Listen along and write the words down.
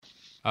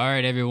All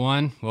right,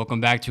 everyone. Welcome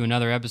back to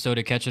another episode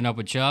of Catching Up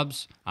with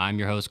Chubbs. I'm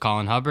your host,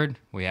 Colin Hubbard.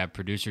 We have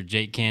producer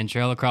Jake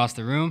Cantrell across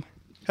the room.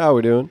 How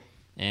we doing?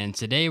 And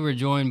today we're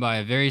joined by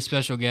a very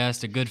special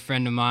guest, a good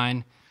friend of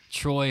mine,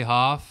 Troy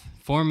Hoff,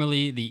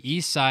 formerly the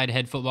East Side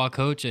head football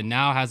coach and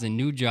now has a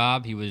new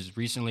job. He was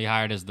recently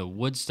hired as the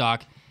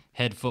Woodstock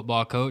head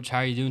football coach. How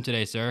are you doing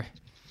today, sir?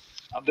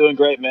 I'm doing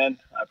great, man.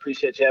 I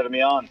appreciate you having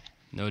me on.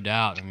 No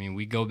doubt. I mean,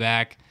 we go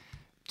back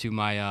to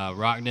my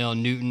Rockdale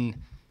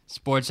Newton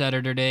sports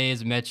editor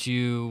days. Met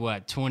you,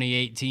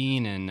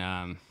 2018,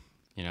 and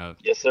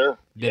Yes, sir.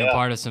 been a Yeah.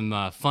 part of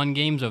some fun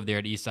games over there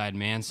at Eastside,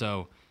 man.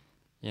 So,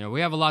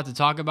 we have a lot to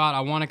talk about. I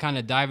want to kind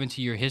of dive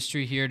into your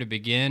history here to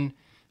begin,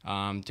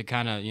 to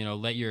kind of,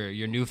 let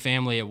your new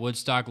family at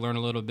Woodstock learn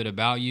a little bit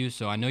about you.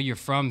 So I know you're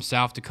from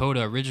South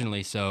Dakota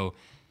originally. So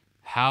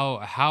how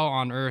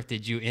on earth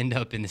did you end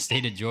up in the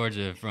state of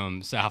Georgia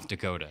from South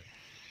Dakota?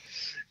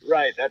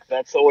 Right.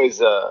 That's always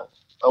the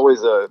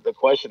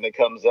question that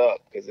comes up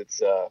because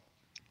it's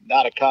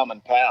not a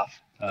common path.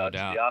 No To be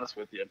doubt. honest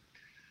with you,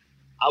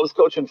 I was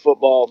coaching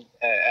football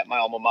at my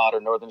alma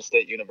mater, Northern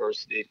State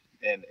University,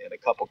 and a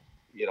couple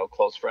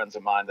close friends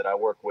of mine that I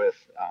work with,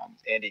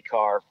 Andy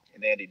Carr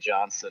and Andy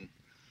Johnson.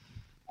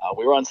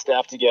 We were on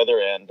staff together,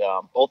 and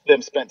both of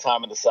them spent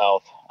time in the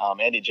South.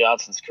 Andy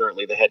Johnson's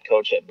currently the head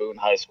coach at Boone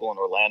High School in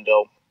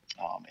Orlando.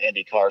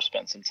 Andy Carr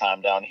spent some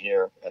time down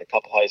here at a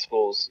couple high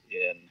schools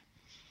in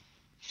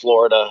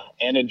Florida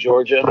and in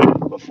Georgia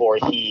before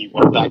he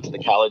went back to the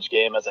college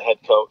game as a head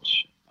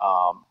coach.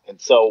 And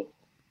so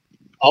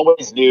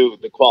always knew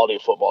the quality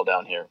of football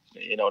down here,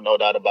 no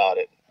doubt about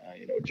it.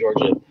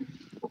 Georgia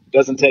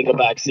doesn't take a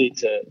backseat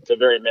to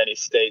very many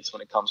states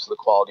when it comes to the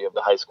quality of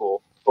the high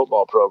school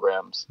football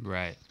programs.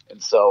 Right.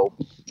 And so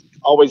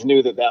always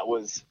knew that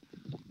was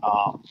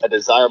a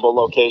desirable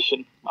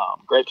location,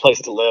 great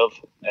place to live.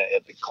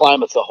 The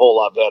climate's a whole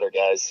lot better,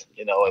 guys.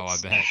 Oh, I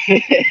bet.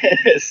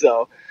 It's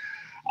so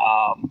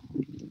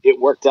it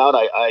worked out.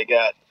 I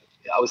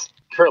was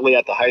currently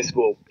at the high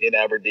school in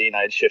Aberdeen.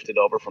 I had shifted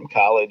over from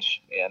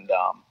college, and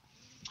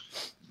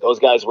those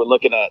guys were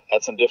looking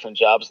at some different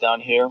jobs down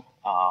here.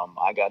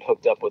 I got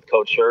hooked up with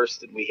Coach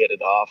Hurst, and we hit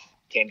it off.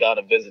 Came down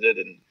and visited,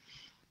 and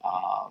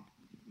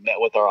met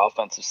with our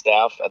offensive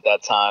staff at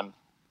that time,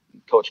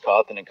 Coach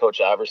Cawthon and Coach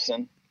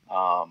Iverson,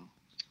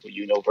 who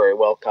you know very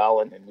well,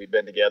 Colin, and we've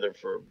been together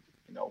for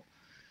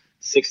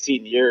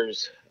 16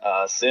 years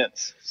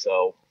since.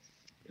 So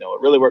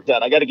it really worked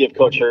out. I got to give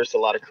Coach Hurst a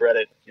lot of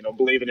credit,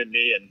 believing in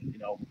me,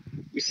 and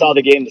we saw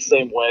the game the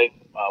same way.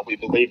 We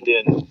believed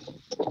in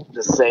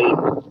the same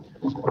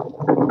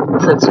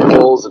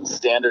principles and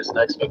standards and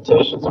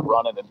expectations of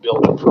running and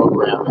building a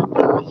program,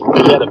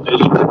 and he had a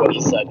vision for what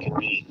he said could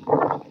be,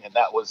 and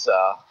that was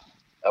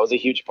a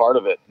huge part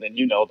of it. And then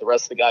the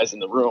rest of the guys in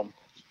the room,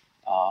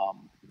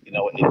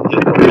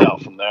 it worked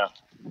out from there.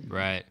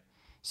 Right.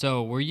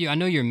 So I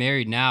know you're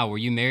married now. Were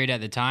you married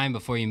at the time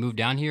before you moved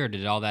down here, or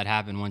did all that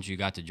happen once you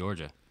got to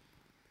Georgia?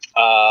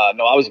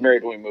 No, I was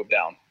married when we moved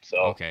down. So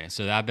Okay,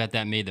 so I bet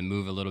that made the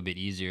move a little bit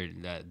easier.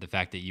 The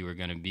fact that you were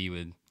going to be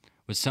with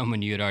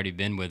someone you had already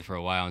been with for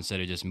a while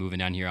instead of just moving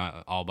down here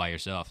all by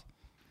yourself.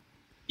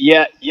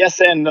 yeah,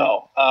 yes and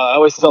no. I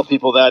always tell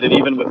people that, and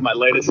even with my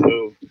latest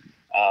move,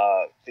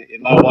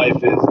 and my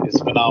wife is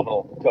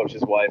phenomenal,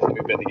 Coach's wife, and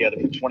we've been together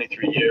for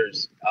 23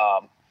 years.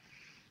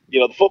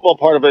 The football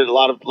part of it, a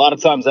lot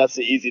of times that's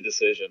the easy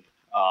decision.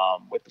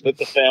 With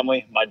the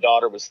family, my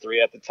daughter was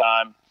 3 at the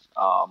time.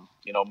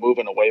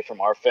 Moving away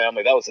from our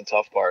family, that was the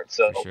tough part.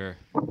 So, For sure.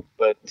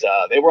 but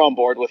they were on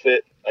board with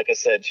it. Like I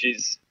said,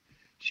 she's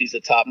a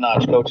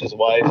top-notch coach's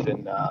wife,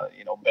 and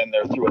been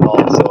there through it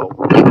all. So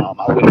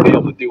I wouldn't be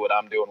able to do what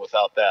I'm doing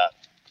without that.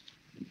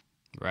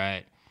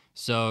 Right.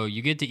 So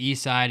you get to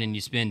Eastside and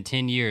you spend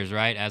 10 years,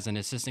 right, as an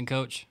assistant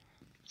coach?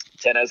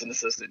 10 as an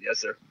assistant, yes,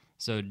 sir.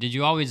 So did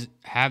you always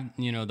have,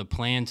 the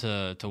plan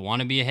to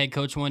want to be a head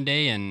coach one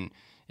day? And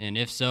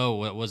if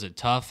so, was it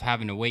tough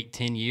having to wait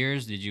 10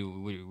 years? Were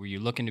you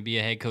looking to be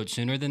a head coach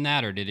sooner than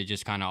that, or did it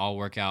just kind of all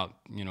work out,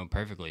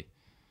 perfectly?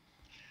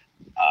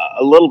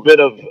 A little bit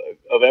of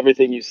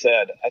everything you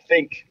said. I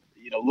think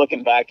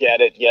looking back at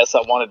it, yes,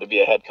 I wanted to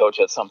be a head coach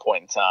at some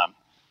point in time.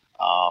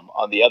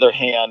 On the other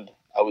hand,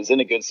 I was in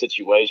a good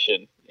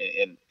situation,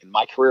 and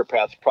my career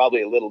path is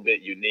probably a little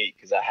bit unique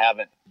because I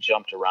haven't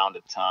jumped around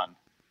a ton,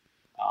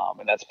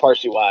 and that's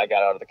partially why I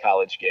got out of the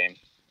college game,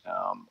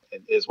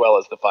 as well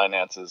as the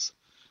finances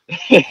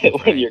when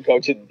Right. you're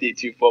coaching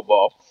D2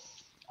 football.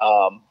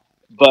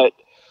 But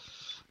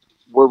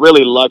we're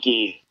really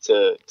lucky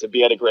to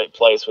be at a great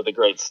place with a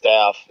great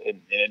staff,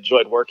 and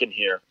enjoyed working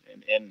here.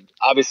 And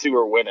obviously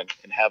we're winning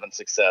and having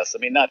success. I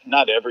mean,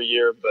 not every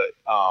year, but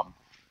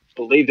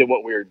believed in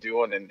what we were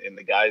doing, and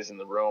the guys in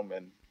the room,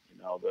 and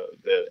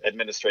the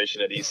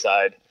administration at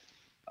Eastside.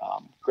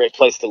 Great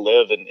place to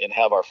live and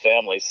have our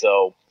family.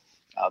 So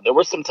there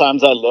were some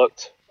times I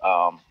looked.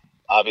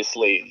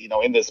 Obviously,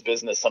 in this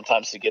business,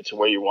 sometimes to get to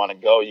where you want to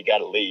go, you got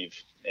to leave.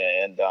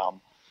 And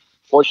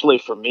fortunately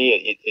for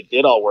me, it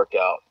did all work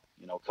out.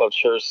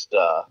 Coach Hurst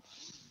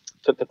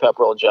took the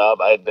Pepperell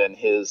job. I had been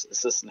his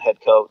assistant head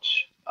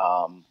coach,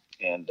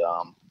 and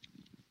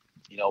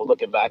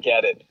looking back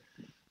at it,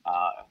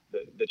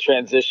 the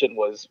transition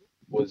was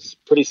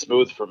pretty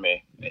smooth for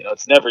me.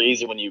 It's never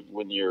easy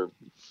when you're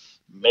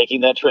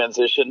making that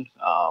transition.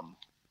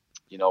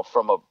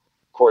 From a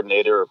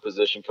coordinator or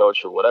position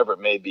coach or whatever it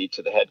may be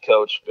to the head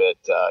coach. But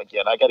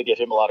again, I got to give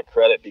him a lot of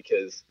credit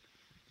because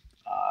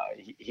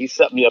he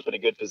set me up in a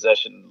good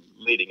position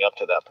leading up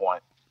to that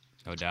point.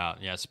 No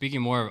doubt. Yeah.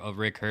 Speaking more of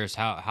Rick Hurst,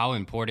 how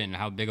important and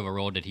how big of a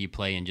role did he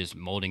play in just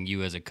molding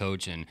you as a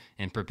coach and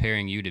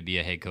preparing you to be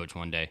a head coach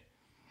one day?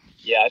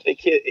 Yeah, I think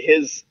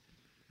his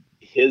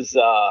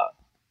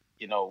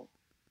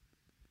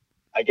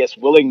I guess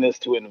willingness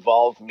to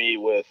involve me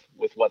with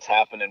what's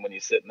happening when you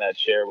sit in that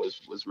chair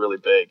was really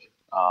big.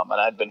 And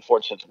I'd been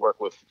fortunate to work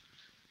with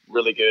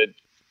really good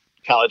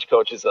college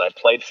coaches that I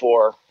played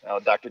for.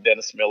 Dr.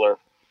 Dennis Miller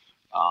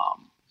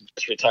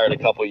just retired a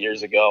couple of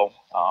years ago.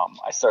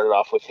 I started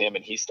off with him,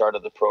 and he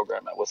started the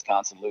program at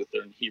Wisconsin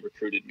Lutheran. He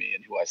recruited me,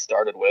 and who I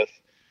started with.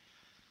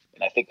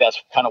 And I think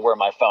that's kind of where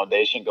my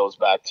foundation goes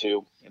back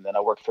to. And then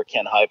I worked for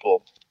Ken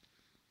Heupel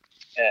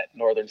at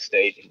Northern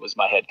State. He was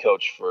my head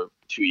coach for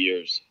 3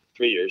 years.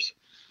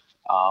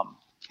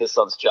 His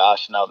son's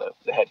Josh, now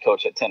the head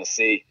coach at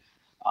Tennessee.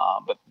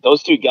 But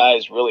those two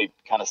guys really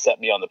kind of set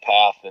me on the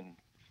path and,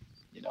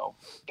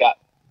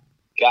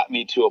 got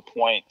me to a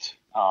point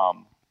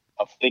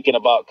of thinking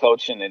about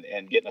coaching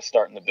and getting a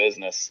start in the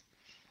business.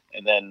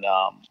 And then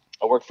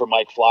I worked for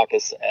Mike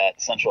Flackus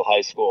at Central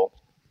High School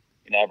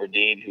in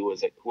Aberdeen, who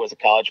was a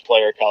college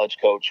player, college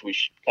coach. We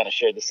kind of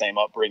shared the same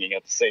upbringing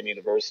at the same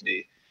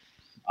university.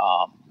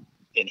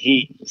 And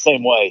he,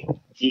 same way,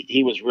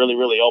 he was really,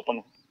 really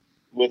open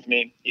with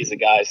me. He's a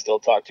guy I still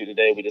talk to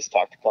today. We just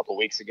talked a couple of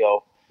weeks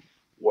ago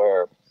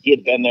where he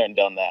had been there and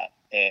done that.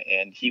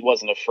 And he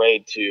wasn't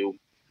afraid to,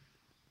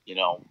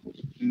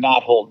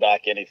 not hold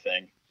back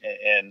anything.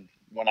 And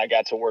when I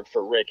got to work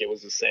for Rick, it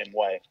was the same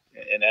way.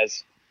 And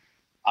as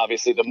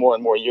obviously the more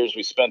and more years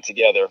we spent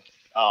together,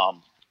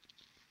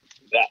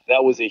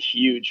 that was a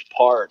huge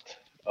part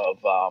of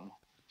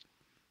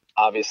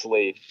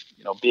obviously,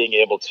 being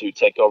able to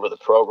take over the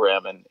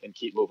program and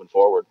keep moving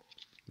forward.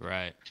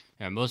 Right.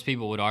 Yeah, most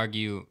people would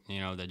argue,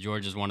 that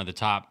Georgia is one of the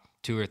top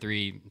 2 or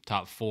 3,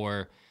 top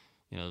 4,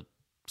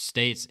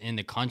 states in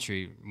the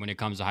country when it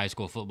comes to high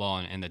school football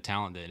and the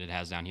talent that it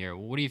has down here.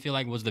 What do you feel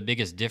like was the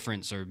biggest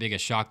difference or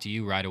biggest shock to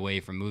you right away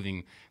from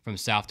moving from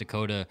South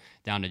Dakota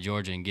down to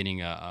Georgia and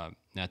getting a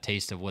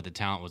taste of what the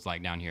talent was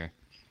like down here?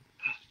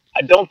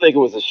 I don't think it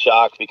was a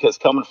shock because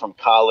coming from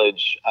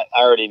college, I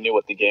already knew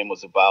what the game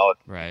was about.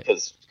 Right.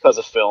 Because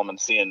of film and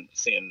seeing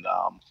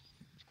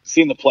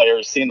the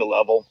players, seeing the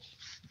level.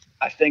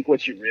 I think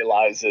what you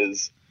realize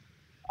is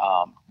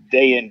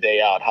day in,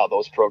 day out, how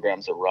those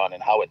programs are run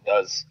and how it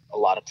does a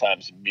lot of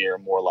times mirror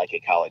more like a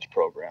college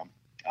program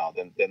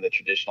than the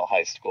traditional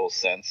high school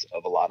sense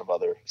of a lot of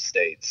other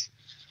states.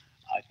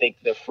 I think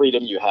the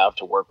freedom you have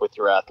to work with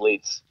your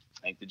athletes,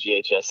 I think the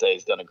GHSA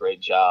has done a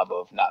great job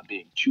of not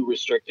being too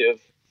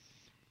restrictive,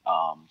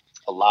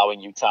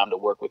 allowing you time to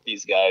work with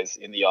these guys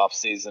in the off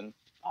season.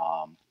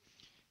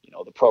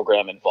 The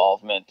program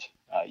involvement,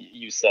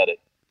 you said it.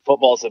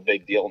 Football's a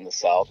big deal in the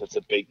South. It's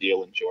a big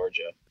deal in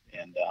Georgia.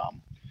 And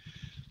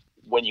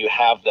when you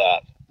have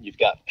that, you've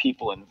got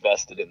people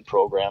invested in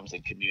programs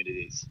and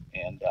communities.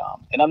 And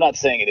I'm not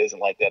saying it isn't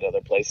like that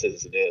other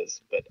places, it is.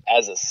 But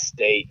as a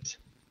state,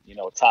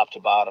 top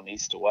to bottom,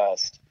 east to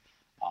west,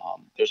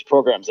 there's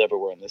programs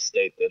everywhere in this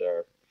state that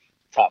are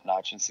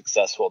top-notch and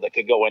successful that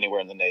could go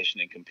anywhere in the nation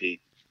and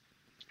compete.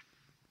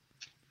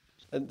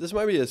 And this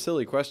might be a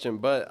silly question,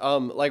 but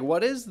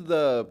what is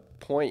the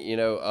point,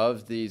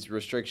 of these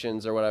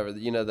restrictions or whatever,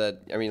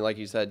 like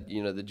you said,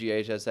 the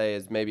GHSA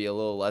is maybe a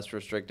little less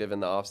restrictive in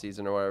the off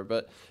season or whatever,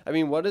 but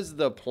what is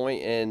the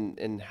point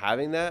in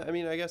having that?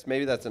 I guess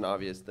maybe that's an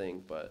obvious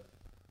thing, but.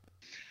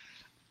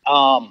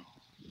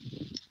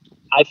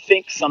 I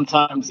think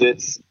sometimes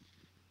it's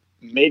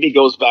maybe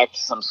goes back to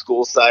some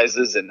school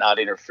sizes and not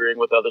interfering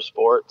with other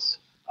sports.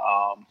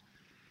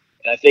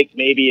 And I think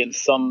maybe in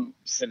some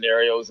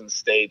scenarios and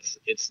states,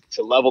 it's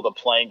to level the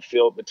playing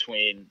field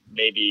between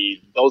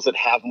maybe those that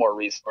have more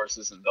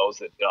resources and those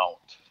that don't.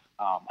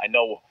 I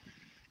know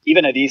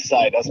even at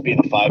Eastside, us being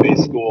a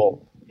 5A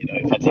school,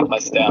 if I take my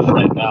staff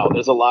right now,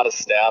 there's a lot of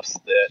staffs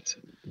that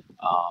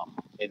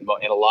in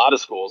a lot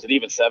of schools, and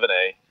even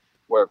 7A,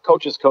 where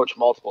coaches coach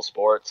multiple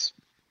sports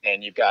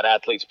and you've got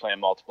athletes playing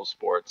multiple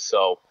sports.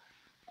 So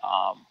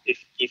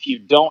if you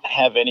don't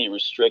have any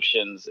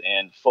restrictions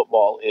and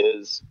football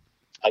is,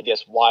 I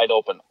guess, wide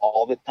open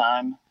all the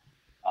time,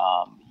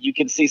 you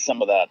can see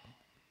some of that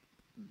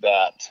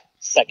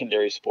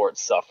secondary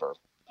sports suffer.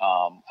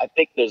 I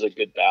think there's a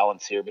good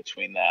balance here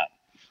between that.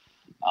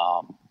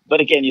 But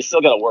again, you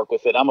still got to work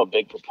with it. I'm a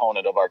big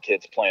proponent of our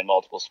kids playing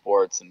multiple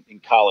sports. And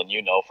Colin,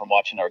 from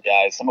watching our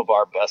guys, some of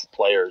our best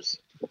players,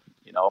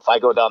 if I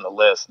go down the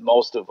list,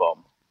 most of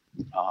them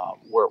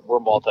we're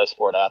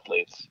multi-sport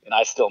athletes. And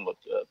I still am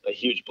a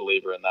huge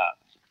believer in that.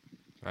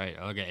 Right.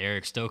 Look at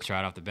Eric Stokes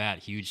right off the bat.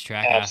 Huge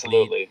track athlete.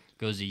 Absolutely.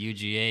 Goes to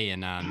UGA,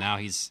 and now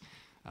he's,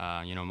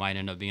 might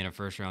end up being a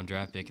first-round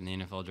draft pick in the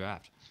NFL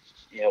draft.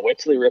 Yeah, wait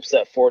till he rips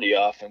that 40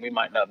 off, and we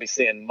might not be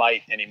saying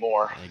might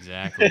anymore.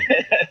 Exactly.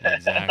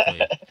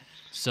 Exactly.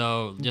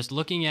 So just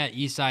looking at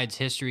Eastside's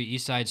history,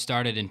 Eastside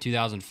started in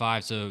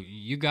 2005. So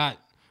you got,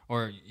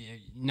 or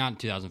not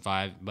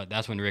 2005, but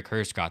that's when Rick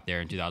Hurst got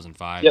there in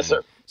 2005. Yes,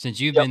 sir.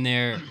 Since you've been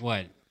there,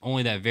 what?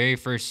 Only that very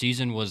first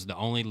season was the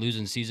only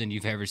losing season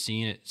you've ever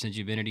seen it since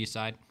you've been at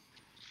Eastside?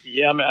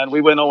 Yeah, man, we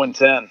went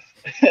 0-10.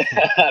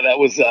 That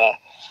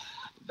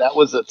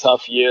was a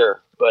tough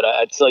year. But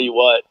I tell you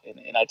what,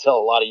 and I tell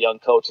a lot of young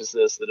coaches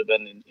this that have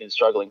been in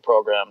struggling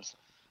programs,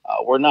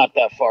 we're not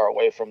that far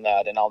away from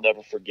that, and I'll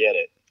never forget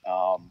it.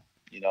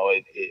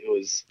 It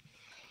was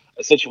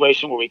a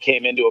situation where we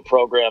came into a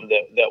program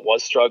that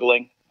was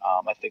struggling.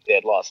 I think they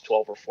had lost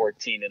 12 or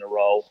 14 in a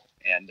row,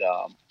 and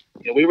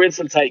we were in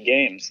some tight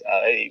games.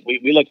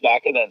 We look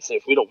back at that and say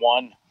if we'd have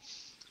won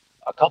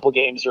a couple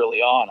games early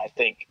on, I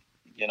think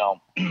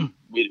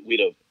we'd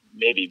have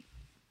maybe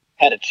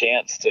had a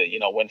chance to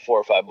win 4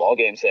 or 5 ball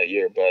games that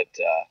year. But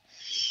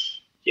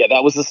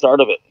that was the start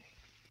of it.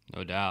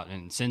 No doubt.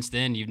 And since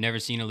then, you've never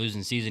seen a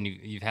losing season.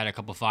 You've had a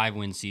couple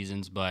 5-win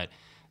seasons, but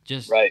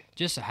just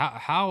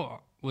how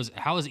has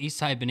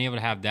Eastside been able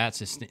to have that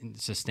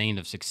sustained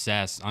of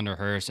success under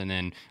Hurst? And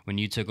then when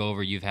you took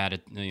over, you've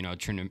had a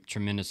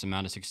tremendous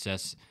amount of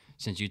success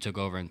since you took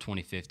over in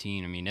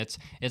 2015. I mean,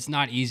 it's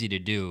not easy to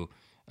do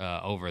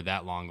over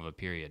that long of a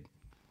period.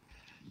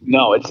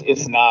 No,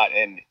 it's not,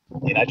 and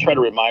I try to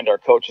remind our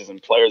coaches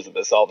and players of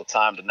this all the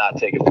time to not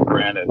take it for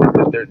granted.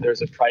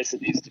 There's a price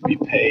that needs to be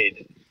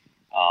paid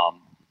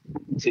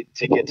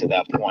to get to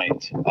that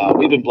point.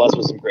 We've been blessed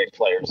with some great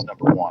players.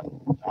 Number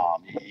one,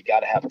 you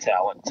got to have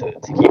talent to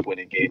keep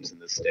winning games in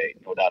this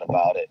state, no doubt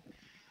about it.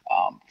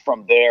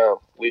 From there,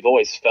 we've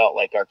always felt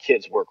like our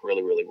kids work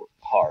really, really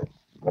hard.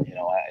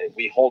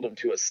 We hold them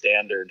to a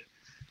standard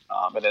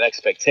and an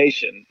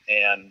expectation,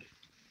 and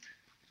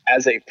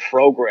as a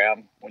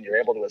program, when you're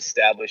able to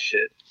establish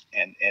it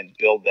and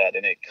build that,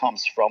 and it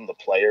comes from the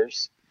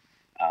players,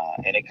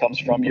 and it comes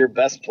from your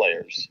best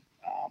players.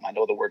 I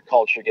know the word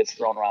culture gets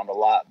thrown around a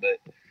lot, but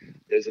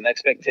there's an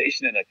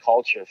expectation and a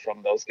culture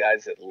from those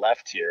guys that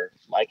left here,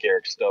 like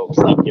Eric Stokes,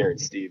 like Garrett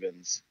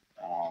Stevens,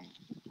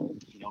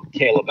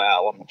 Caleb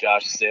Allen,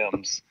 Josh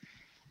Sims,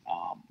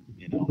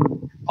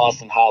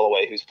 Austin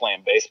Holloway, who's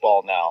playing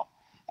baseball now.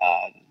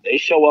 They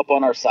show up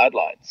on our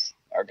sidelines.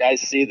 Our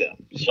guys see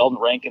them. Sheldon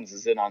Rankins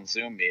is in on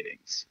Zoom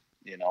meetings,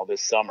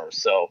 this summer.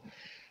 So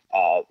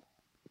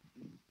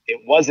it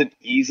wasn't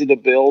easy to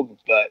build,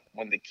 but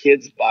when the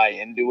kids buy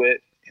into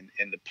it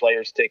and the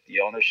players take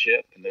the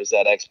ownership and there's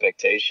that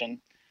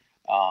expectation,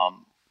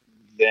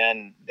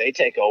 then they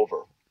take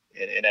over.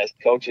 And as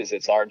coaches,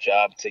 it's our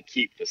job to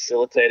keep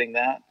facilitating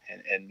that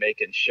and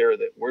making sure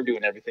that we're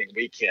doing everything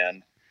we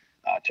can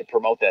to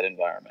promote that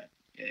environment.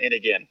 And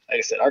again, like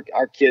I said,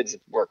 our kids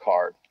work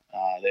hard.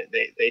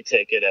 They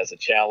take it as a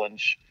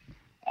challenge.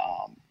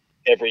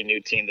 Every new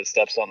team that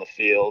steps on the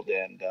field,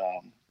 and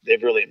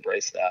they've really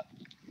embraced that.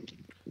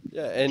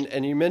 Yeah,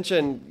 and you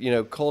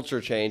mentioned culture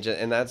change,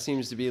 and that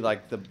seems to be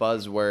like the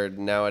buzzword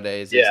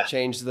nowadays. Yeah, is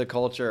change the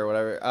culture or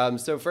whatever.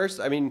 So first,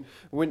 I mean,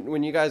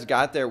 when you guys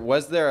got there,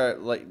 was there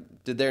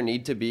did there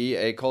need to be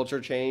a culture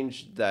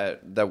change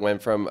that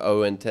went from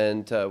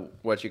 0-10 to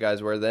what you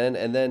guys were then?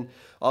 And then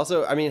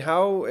also, I mean,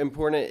 how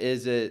important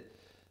is it?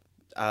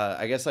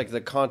 I guess like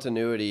the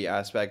continuity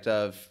aspect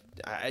of,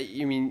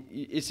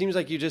 it seems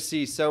like you just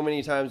see so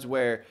many times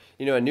where,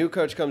 a new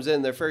coach comes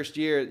in their first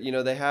year,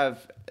 they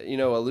have,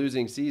 a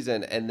losing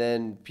season, and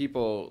then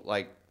people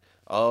like,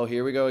 oh,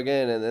 here we go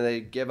again. And then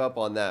they give up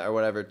on that or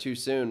whatever too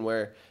soon,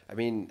 where,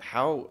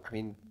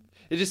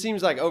 it just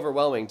seems like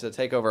overwhelming to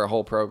take over a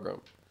whole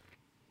program.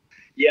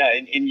 Yeah.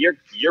 And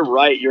you're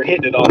right. You're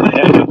hitting it on the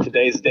head with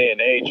today's day and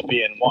age,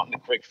 being wanting the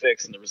quick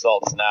fix and the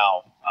results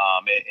now.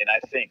 And I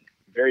think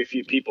very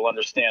few people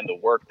understand the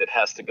work that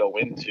has to go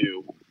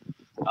into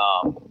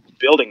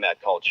building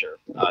that culture.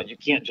 You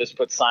can't just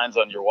put signs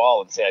on your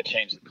wall and say, I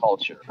changed the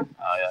culture.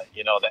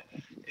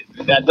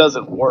 That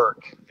doesn't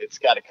work. It's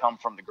got to come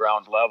from the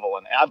ground level.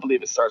 And I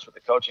believe it starts with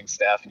the coaching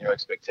staff and your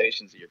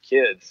expectations of your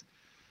kids.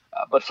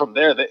 But from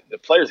there, the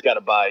players got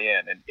to buy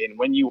in. And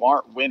when you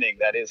aren't winning,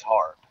 that is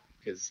hard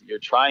because you're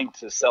trying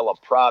to sell a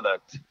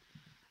product.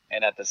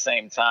 And at the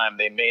same time,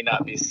 they may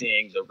not be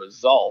seeing the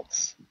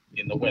results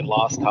in the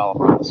win-loss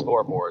column on the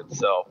scoreboard.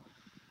 So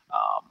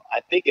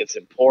I think it's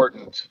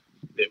important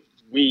that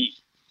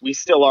we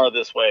still are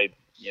this way,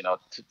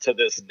 to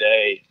this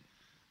day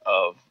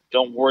of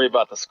don't worry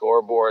about the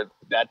scoreboard.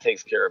 That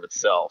takes care of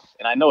itself.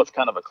 And I know it's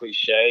kind of a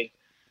cliche.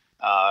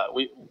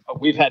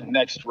 We've had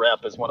next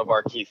rep as one of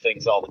our key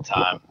things all the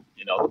time.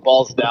 The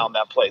ball's down,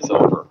 that play's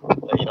over.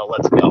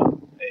 Let's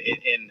go.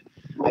 And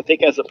I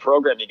think as a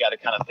program, you got to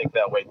kind of think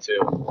that way too.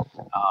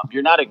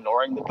 You're not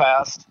ignoring the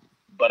past,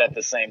 but at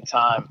the same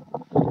time,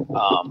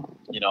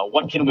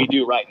 what can we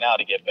do right now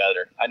to get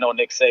better? I know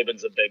Nick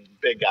Saban's a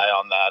big guy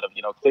on that of,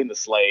 clean the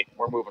slate.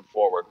 We're moving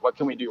forward. What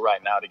can we do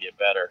right now to get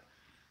better?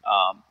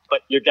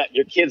 But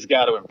your kids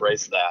got to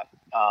embrace that,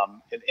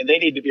 and they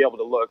need to be able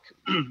to look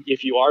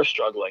if you are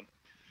struggling.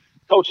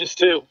 Coaches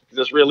too, because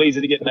it's real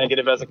easy to get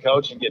negative as a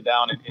coach and get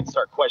down and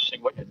start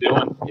questioning what you're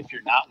doing if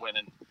you're not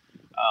winning.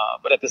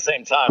 But at the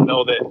same time,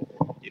 know that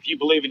if you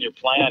believe in your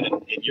plan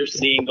and you're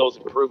seeing those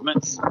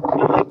improvements,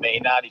 it may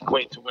not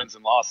equate to wins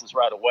and losses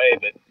right away,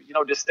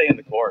 but just stay in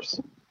the course.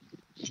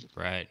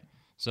 Right.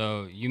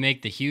 So you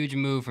make the huge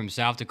move from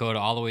South Dakota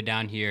all the way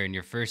down here. In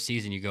your first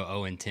season, you go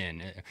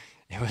 0-10.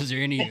 Was there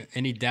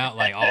any doubt,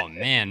 like, oh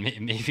man,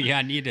 maybe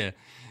I need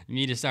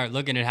to start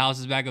looking at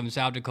houses back up in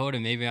South Dakota?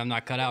 Maybe I'm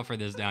not cut out for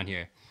this down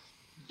here.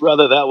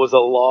 Brother, that was a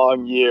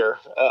long year.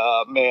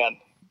 Man,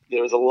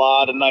 there was a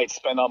lot of nights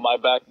spent on my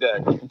back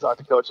deck. Talk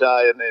to Coach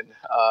I and then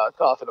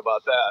talking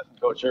about that,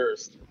 Coach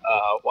Hurst.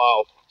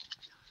 Wow.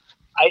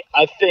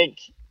 I think,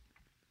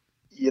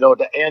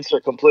 to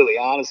answer completely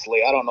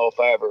honestly, I don't know if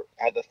I ever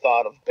had the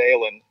thought of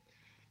bailing,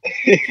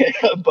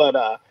 but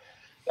that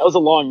was a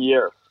long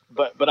year.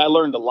 But I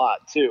learned a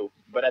lot too.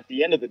 But at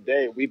the end of the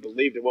day, we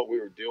believed in what we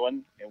were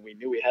doing, and we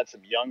knew we had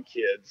some young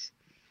kids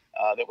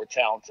that were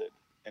talented.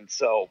 And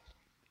so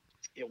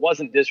it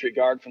wasn't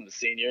disregard from the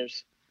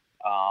seniors.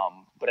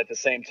 But at the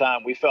same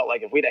time, we felt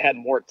like if we'd had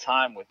more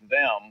time with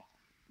them,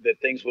 that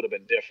things would have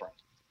been different.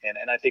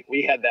 And I think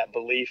we had that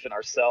belief in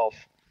ourselves.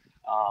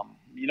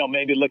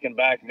 Maybe looking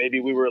back, maybe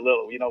we were a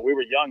little, we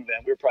were young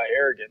then. We were probably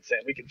arrogant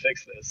saying we can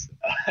fix this.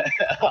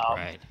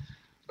 Right.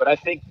 But I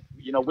think,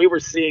 we were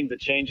seeing the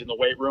change in the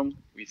weight room.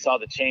 We saw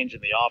the change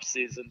in the off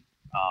season.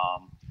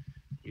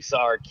 We saw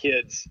our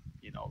kids,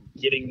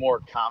 getting more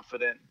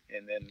confident.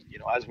 And then,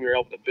 as we were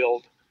able to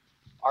build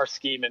our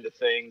scheme into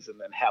things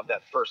and then have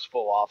that first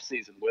full off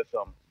season with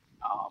them,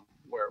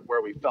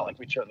 where we felt like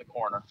we turned the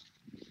corner.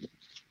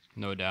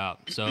 No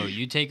doubt. So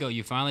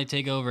you finally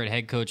take over at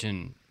head coach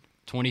in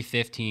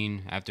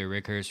 2015 after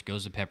Rick Hurst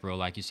goes to Pepperell,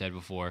 like you said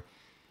before.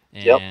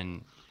 And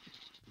Yep.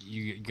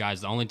 You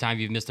guys, the only time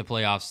you've missed the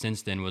playoffs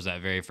since then was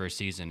that very first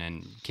season,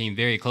 and came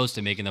very close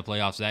to making the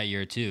playoffs that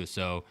year too.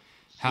 So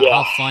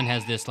how fun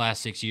has this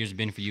last 6 years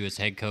been for you as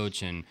head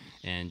coach and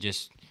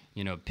just,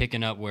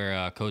 picking up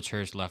where Coach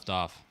Hurst left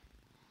off?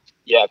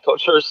 Yeah,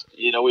 Coach Hurst,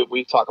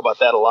 we talk about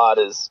that a lot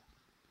is,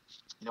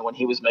 when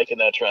he was making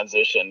that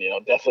transition,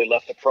 definitely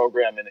left the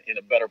program in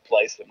a better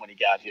place than when he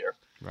got here.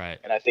 Right.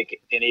 And I think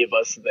any of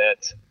us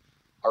that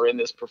are in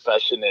this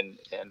profession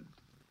and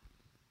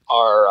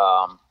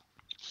are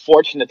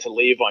fortunate to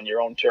leave on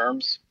your own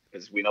terms,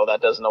 because we know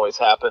that doesn't always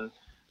happen,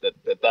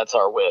 that's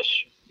our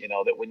wish.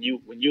 That when you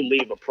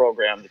leave a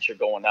program that you're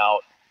going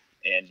out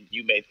and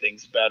you made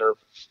things better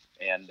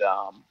and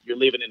you're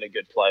leaving in a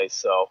good place.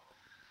 So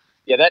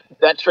yeah,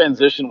 that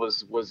transition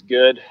was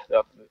good.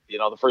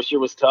 The first year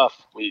was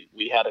tough.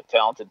 We had a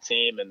talented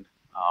team and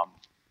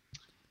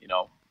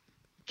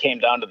came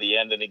down to the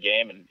end of the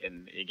game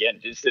and again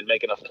just didn't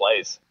make enough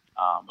plays.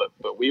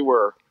 But we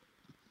were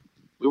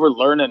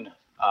learning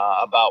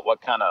about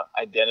what kind of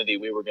identity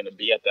we were going to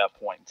be at that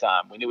point in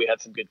time. We knew we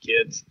had some good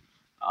kids,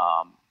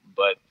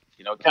 but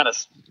kind of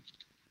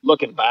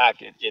looking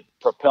back, it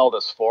propelled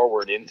us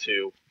forward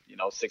into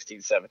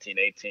 16, 17,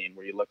 18,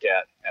 where you look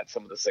at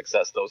some of the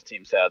success those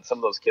teams had. Some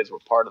of those kids were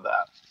part of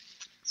that.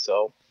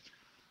 So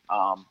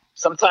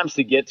sometimes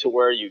to get to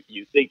where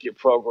you think your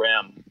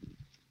program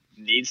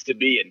needs to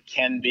be and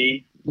can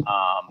be,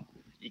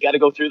 you got to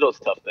go through those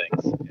tough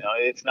things.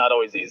 It's not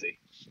always easy.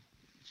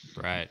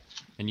 Right.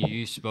 And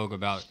you spoke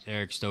about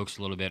Eric Stokes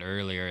a little bit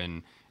earlier,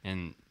 and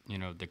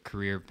the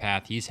career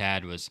path he's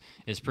had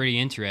is pretty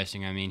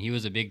interesting. I mean, he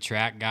was a big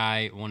track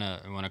guy, won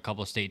a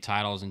couple of state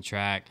titles in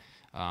track,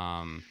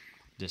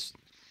 just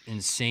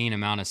insane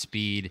amount of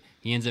speed.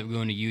 He ends up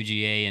going to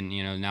UGA,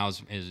 and now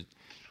is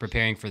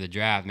preparing for the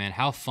draft. Man,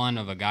 how fun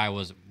of a guy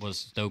was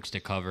Stokes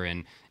to cover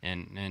and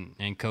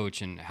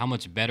coach, and how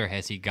much better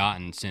has he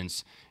gotten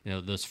since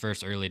those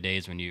first early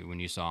days when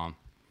you saw him?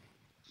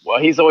 Well,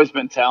 he's always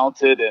been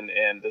talented,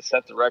 and to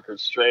set the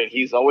record straight,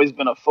 he's always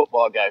been a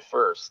football guy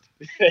first.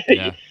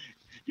 Yeah.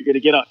 You're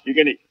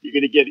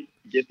gonna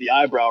get the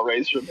eyebrow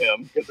raised from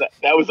him, because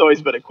that was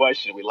always been a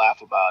question. We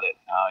laugh about it,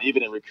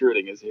 even in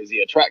recruiting. Is he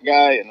a track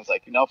guy? And it's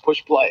like,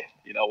 push play.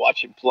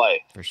 Watch him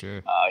play. For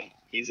sure.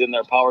 He's in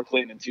there power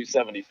cleaning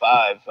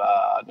 275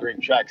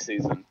 during track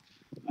season.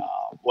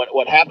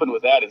 What happened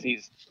with that is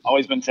he's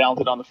always been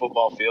talented on the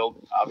football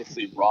field.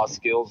 Obviously, raw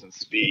skills and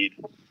speed.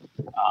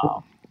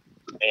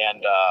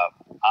 And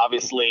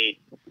obviously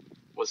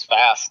was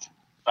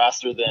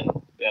faster than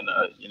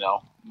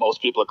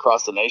most people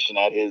across the nation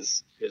at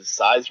his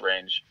size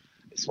range,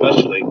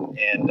 especially.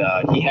 And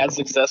he had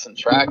success in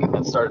track and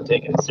then started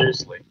taking it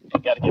seriously. You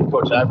got to give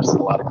Coach Iverson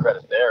a lot of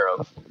credit there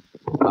of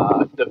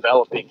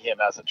developing him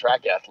as a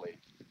track athlete,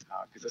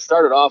 because it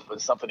started off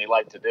with something he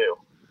liked to do,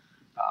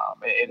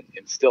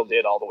 and still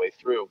did all the way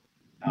through,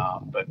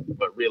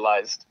 but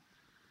realized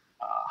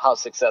how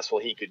successful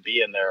he could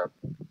be in there.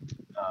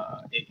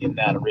 In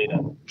that arena,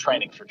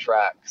 training for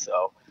track.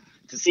 So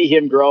to see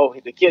him grow,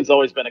 the kid's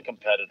always been a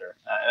competitor.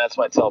 And that's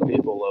why I tell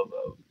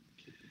people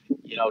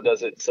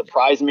does it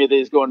surprise me that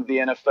he's going to the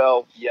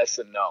NFL? Yes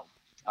and no.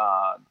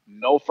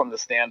 know from the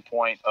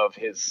standpoint of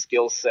his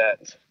skill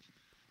set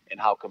and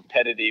how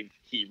competitive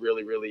he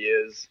really, really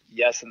is.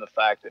 Yes, and the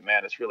fact that,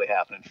 man, it's really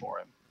happening for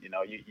him.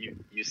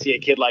 You see a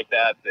kid like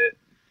that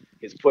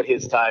has put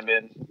his time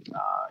in.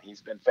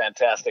 He's been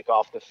fantastic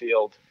off the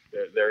field.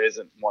 There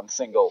isn't one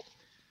single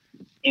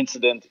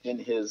incident in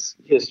his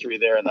history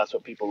there, and that's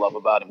what people love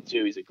about him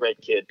too. He's a great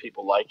kid.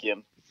 People like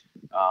him,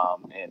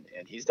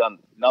 and he's done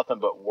nothing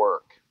but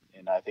work.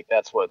 And I think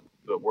that's what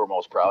we're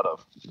most proud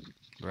of.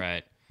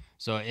 Right.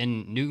 So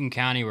in Newton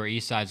County, where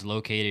Eastside's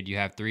located, you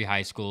have 3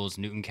 high schools.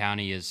 Newton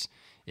County is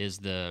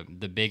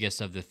the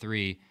biggest of the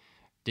 3.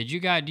 Do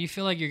you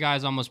feel like your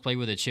guys almost play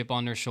with a chip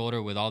on their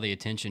shoulder with all the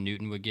attention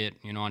Newton would get,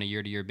 on a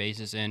year-to-year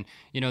basis? And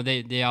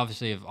they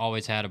obviously have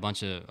always had a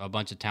bunch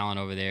of talent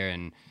over there,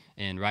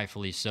 and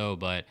rightfully so.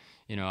 But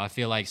I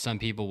feel like some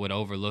people would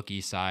overlook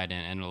Eastside,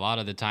 and a lot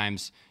of the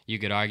times you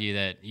could argue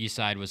that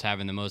Eastside was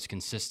having the most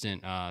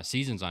consistent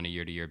seasons on a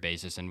year-to-year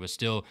basis and was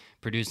still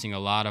producing a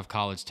lot of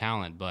college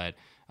talent. But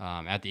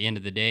at the end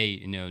of the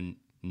day,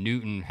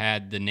 Newton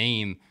had the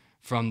name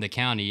from the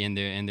county in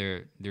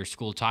their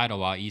school title,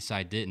 while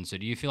Eastside didn't. So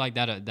do you feel like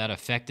that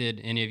affected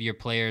any of your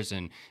players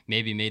and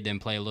maybe made them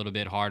play a little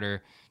bit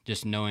harder,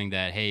 just knowing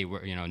that, hey,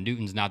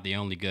 Newton's not the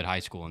only good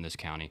high school in this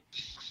county?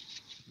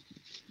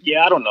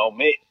 Yeah, I don't know.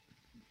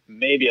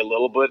 Maybe a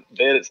little bit.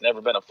 It's never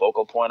been a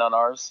focal point on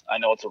ours. I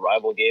know it's a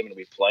rival game and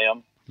we play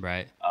them.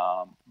 Right.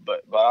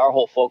 But our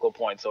whole focal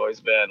point's always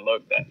been,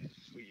 look, that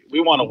we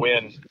want to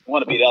win. We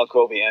want to beat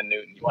Alcovy and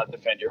Newton. You want to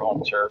defend your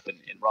home turf and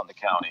run the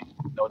county.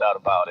 No doubt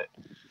about it.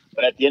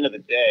 But at the end of the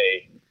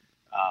day,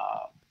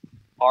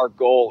 our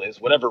goal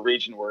is whatever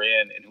region we're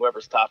in, and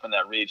whoever's top in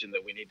that region,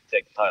 that we need to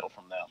take the title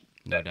from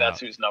them. That's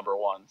who's number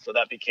one. So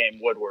that became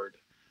Woodward.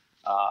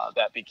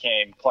 That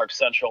became Clark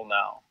Central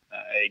now.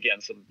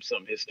 Again,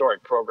 some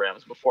historic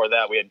programs. Before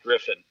that, we had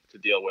Griffin to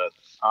deal with.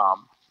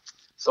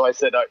 So I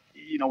said,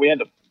 we had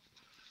to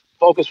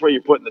focus where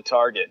you're putting the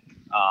target.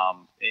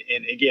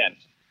 And again,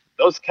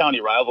 those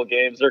county rival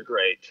games, they're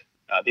great.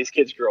 These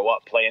kids grow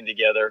up playing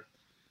together.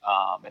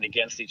 And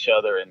against each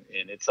other, and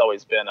it's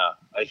always been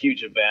a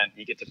huge event.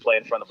 You get to play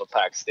in front of a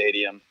packed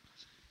stadium,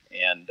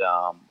 and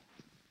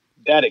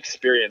that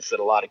experience that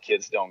a lot of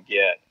kids don't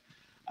get.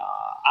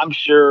 I'm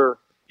sure,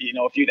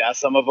 if you'd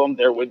ask some of them,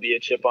 there would be a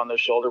chip on their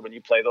shoulder when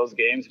you play those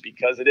games,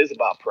 because it is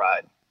about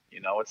pride.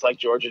 It's like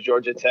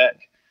Georgia Tech.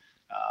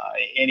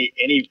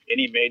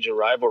 Any major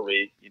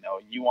rivalry,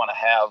 you want to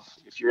have,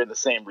 if you're in the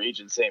same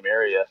region, same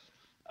area,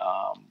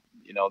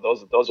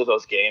 those are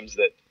those games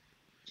that,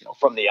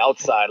 from the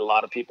outside, a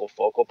lot of people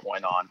focal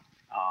point on.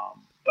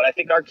 But I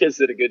think our kids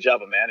did a good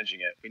job of managing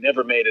it. We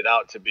never made it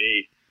out to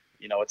be,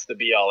 it's the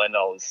be all end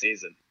all of the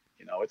season.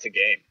 It's a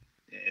game,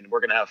 and we're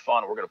going to have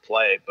fun. We're going to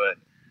play. But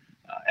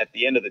at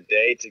the end of the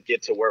day, to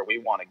get to where we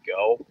want to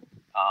go,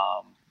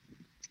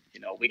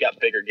 we got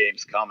bigger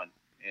games coming.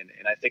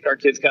 And I think our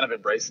kids kind of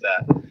embrace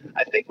that.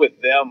 I think with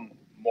them,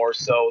 more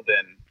so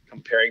than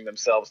comparing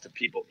themselves to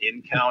people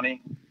in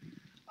county,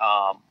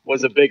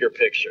 was a bigger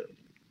picture.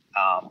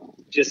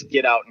 Just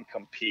get out and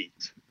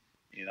compete.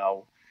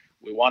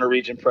 We want a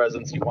region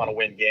presence. You want to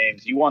win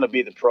games. You want to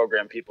be the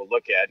program people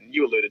look at. And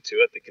you alluded to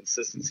it, the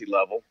consistency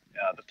level,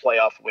 the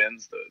playoff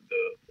wins,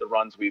 the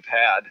runs we've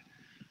had.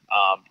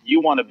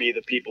 You want to be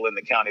the people in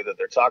the county that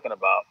they're talking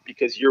about,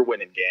 because you're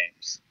winning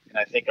games. And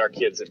I think our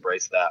kids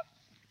embrace that.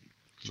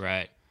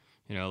 Right.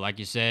 Like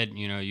you said,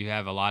 you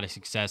have a lot of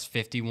success,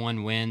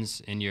 51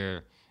 wins in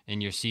your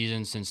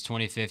season since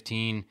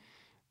 2015.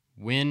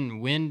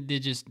 When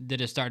did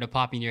it start to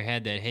pop in your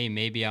head that, hey,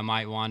 maybe I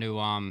might want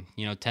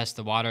to test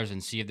the waters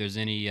and see if there's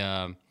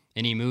any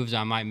moves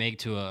I might make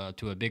to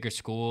a bigger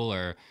school,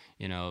 or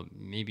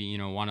maybe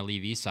want to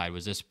leave Eastside?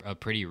 Was this a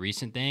pretty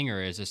recent thing,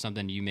 or is this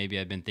something you maybe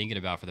have been thinking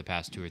about for the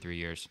past 2 or 3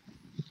 years?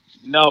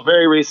 No,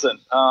 very recent.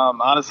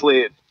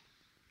 Honestly,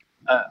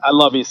 I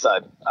love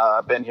Eastside.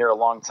 I've been here a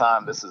long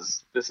time. This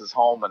is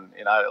home, and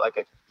I like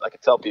I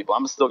tell people,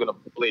 I'm still going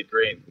to bleed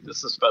green. This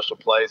is a special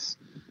place.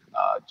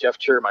 Jeff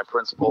Chur, my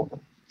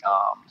principal,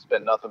 has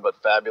been nothing but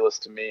fabulous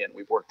to me, and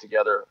we've worked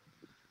together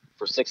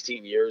for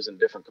 16 years in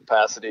different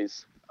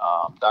capacities.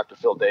 Dr.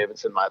 Phil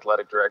Davidson, my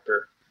athletic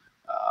director,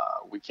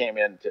 we came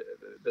in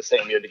the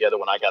same year together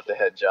when I got the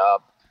head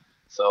job.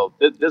 So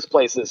this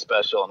place is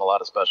special, and a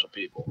lot of special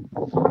people.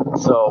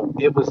 So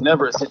it was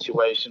never a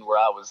situation where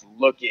I was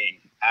looking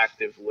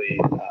actively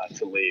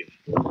to leave.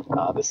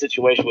 The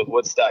situation with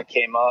Woodstock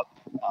came up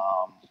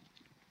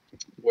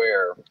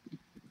where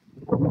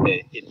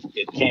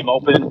it came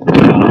open.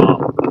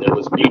 There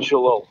was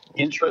mutual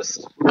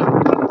interest,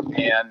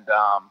 and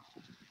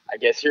I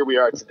guess here we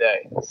are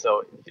today.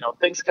 So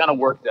things kind of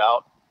worked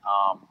out.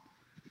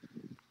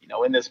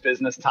 In this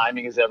business,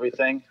 timing is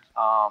everything.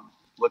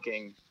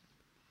 Looking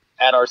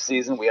at our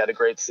season, we had a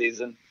great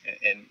season,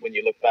 and when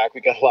you look back,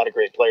 we got a lot of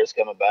great players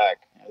coming back.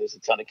 There's a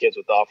ton of kids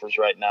with offers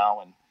right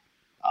now, and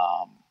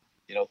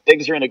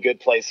things are in a good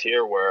place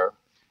here where.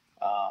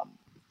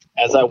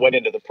 As I went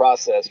into the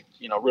process,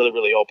 really,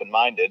 really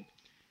open-minded,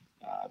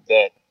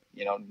 that,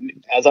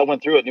 as I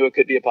went through it, knew it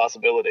could be a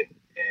possibility.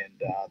 And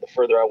the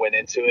further I went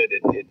into it,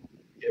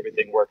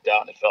 everything worked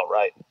out and it felt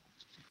right.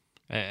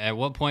 At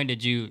what point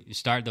did you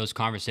start those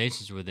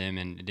conversations with him,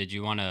 and did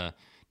you want to,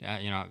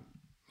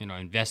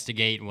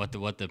 investigate what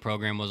the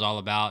program was all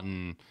about,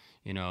 and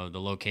the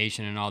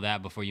location and all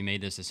that before you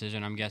made this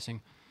decision? I'm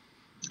guessing.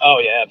 Oh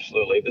yeah,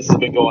 absolutely. This has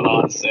been going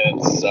on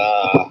since.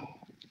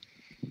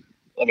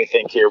 Let me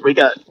think here.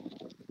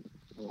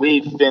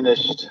 We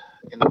finished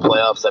in the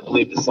playoffs, I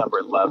believe,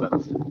 December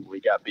 11th. We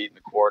got beat in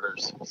the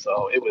quarters,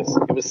 so it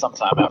was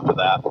sometime after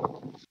that.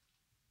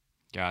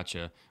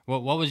 Gotcha.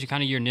 What was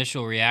your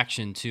initial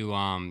reaction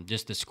to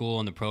just the school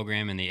and the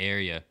program in the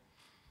area?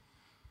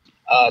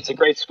 It's a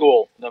great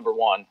school, number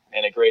one,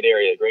 and a great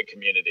area, a great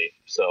community.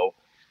 So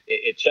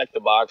it checked the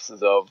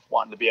boxes of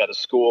wanting to be at a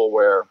school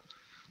where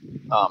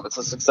it's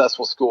a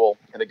successful school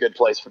and a good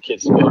place for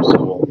kids to go to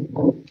school.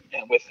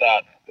 And with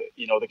that,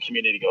 the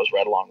community goes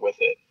right along with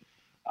it.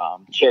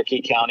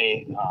 Cherokee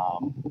County,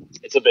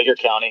 it's a bigger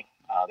county.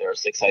 There are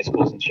 6 high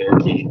schools in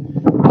Cherokee.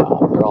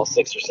 They're all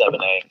 6 or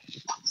 7A.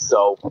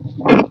 So,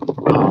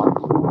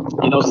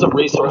 some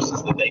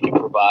resources that they can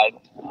provide.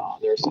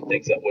 There are some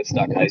things at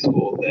Woodstock High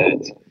School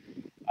that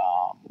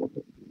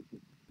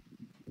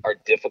are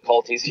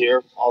difficulties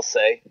here, I'll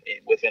say,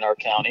 within our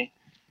county.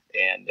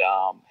 And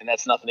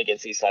that's nothing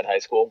against Eastside High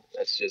School.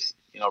 That's just,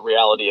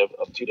 reality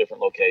of 2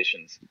 different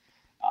locations.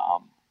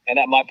 And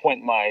at my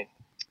point in my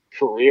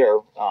career,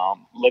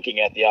 looking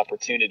at the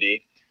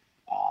opportunity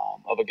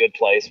of a good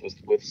place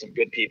with some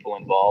good people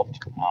involved.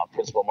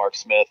 Principal Mark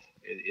Smith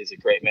is a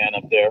great man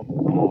up there,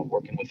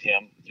 working with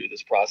him through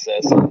this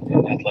process,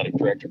 and athletic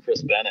director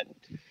Chris Bennett.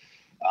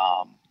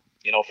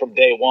 From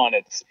day one,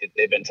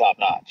 they've been top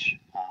notch,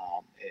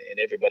 and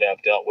everybody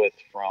I've dealt with,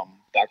 from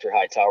Dr.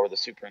 Hightower, the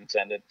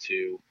superintendent,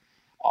 to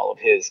all of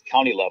his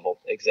county level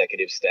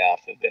executive staff,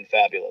 have been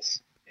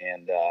fabulous.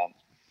 And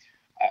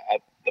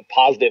the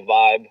positive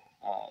vibe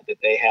that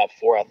they have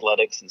for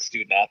athletics and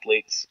student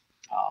athletes,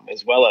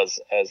 as well as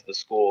the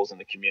schools and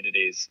the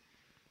communities,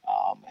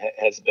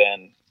 has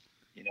been,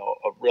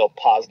 a real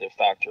positive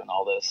factor in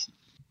all this.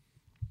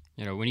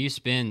 When you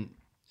spend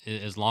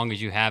as long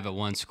as you have at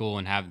one school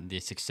and have the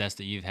success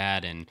that you've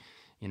had, and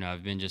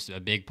have been just a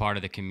big part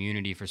of the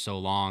community for so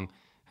long,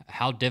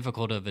 how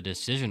difficult of a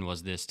decision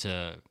was this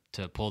to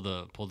pull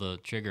the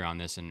trigger on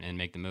this and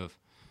make the move?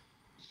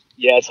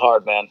 Yeah, it's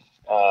hard, man.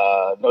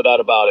 No doubt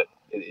about it.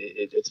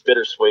 It's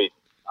bittersweet.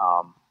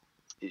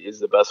 Is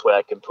the best way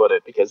I can put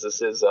it, because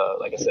this is,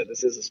 like I said,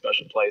 this is a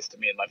special place to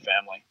me and my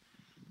family.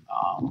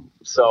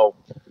 So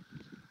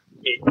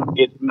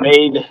it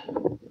made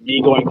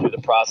me going through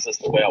the process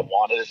the way I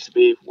wanted it to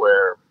be,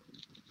 where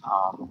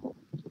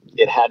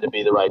it had to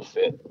be the right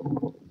fit.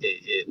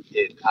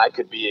 I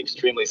could be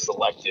extremely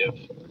selective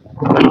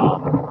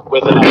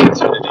with an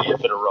opportunity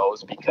if it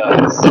arose,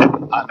 because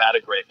I'm at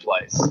a great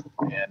place,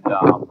 and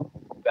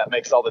that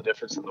makes all the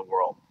difference in the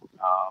world.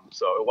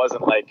 So it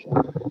wasn't like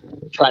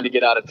trying to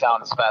get out of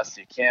town as fast as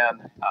you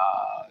can.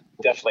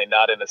 Definitely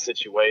not in a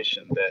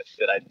situation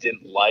that I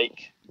didn't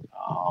like.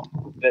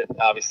 That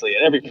obviously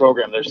in every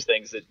program there's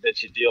things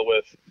that you deal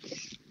with,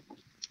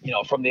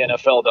 from the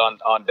NFL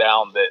on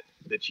down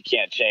that you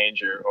can't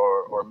change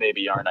or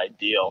maybe aren't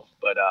ideal.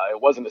 But it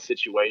wasn't a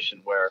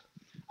situation where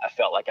I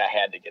felt like I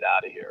had to get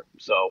out of here.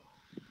 So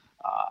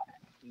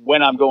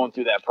when I'm going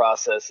through that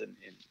process and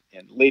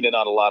leaning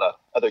on a lot of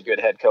other good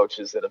head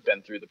coaches that have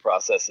been through the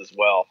process as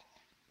well,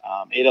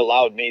 it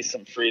allowed me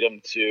some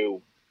freedom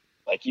to,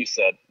 like you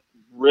said,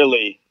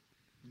 really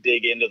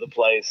dig into the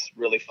place,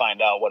 really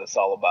find out what it's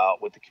all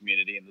about with the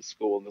community and the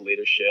school and the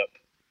leadership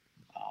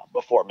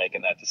before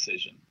making that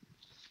decision.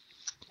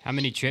 How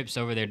many trips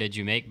over there did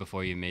you make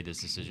before you made this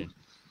decision?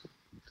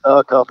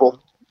 A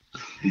couple.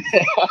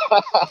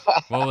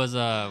 What was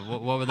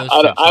what were those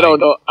trips I don't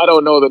know. I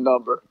don't know the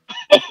number.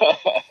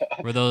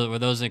 Were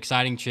those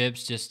exciting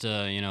trips just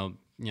to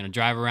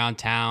drive around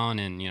town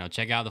and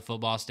check out the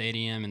football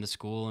stadium and the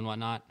school and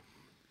whatnot?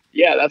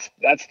 Yeah,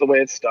 that's the way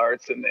it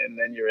starts, and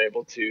then you're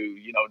able to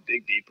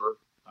dig deeper,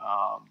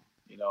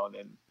 and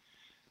then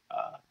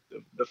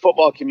the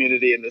football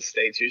community in the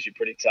state's usually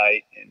pretty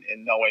tight,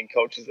 and knowing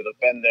coaches that have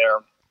been there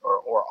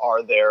or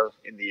are there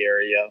in the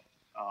area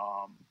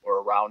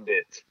or around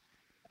it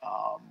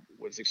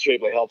was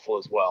extremely helpful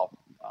as well.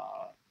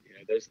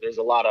 There's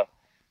a lot of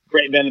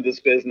great men in this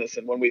business,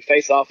 and when we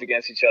face off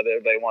against each other,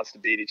 everybody wants to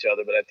beat each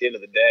other, but at the end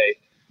of the day,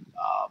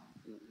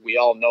 we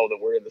all know that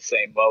we're in the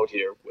same boat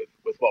here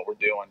with what we're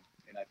doing,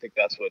 and I think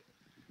that's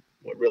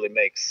what really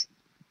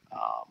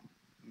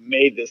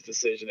made this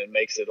decision and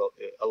makes it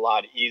a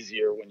lot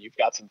easier when you've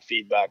got some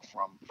feedback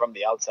from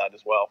the outside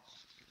as well.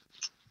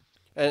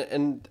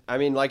 And I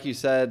mean, like you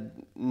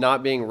said,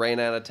 not being ran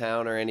out of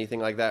town or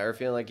anything like that, or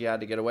feeling like you had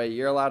to get away,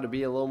 you're allowed to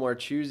be a little more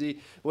choosy.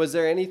 Was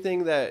there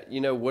anything that,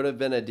 would have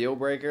been a deal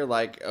breaker?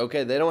 Like,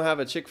 okay, they don't have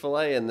a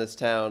Chick-fil-A in this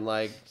town,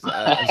 like, so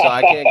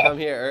I can't come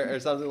here or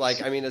something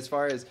like, I mean, as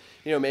far as,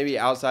 maybe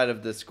outside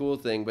of the school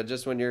thing, but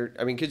just when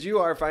because you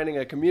are finding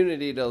a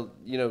community to,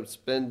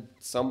 spend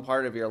some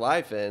part of your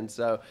life in.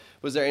 So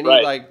was there any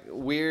like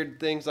weird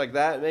things like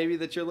that maybe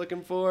that you're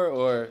looking for,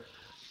 or?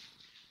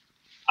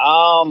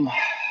 Um,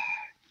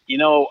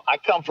 I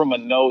come from a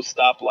no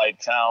stoplight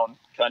town,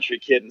 country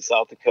kid in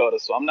South Dakota,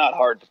 so I'm not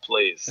hard to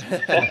please.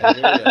 I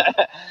hear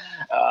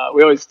ya.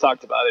 We always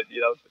talked about it.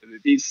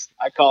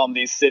 I call them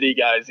these city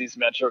guys, these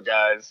metro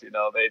guys.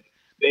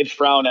 They'd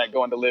frown at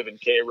going to live in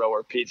Cairo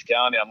or Peach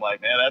County. I'm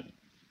like, man,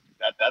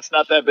 that's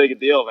not that big a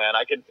deal, man.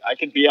 I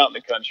can be out in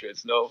the country.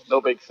 It's no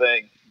big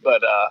thing.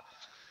 But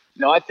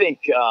I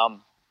think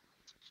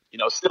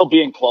still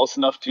being close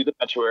enough to the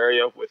metro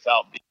area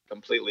without being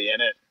completely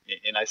in it.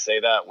 And I say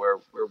that where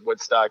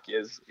Woodstock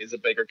is a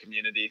bigger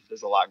community.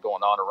 There's a lot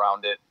going on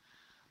around it.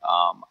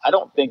 I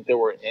don't think there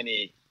were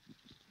any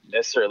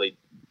necessarily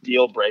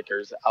deal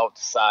breakers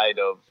outside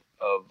of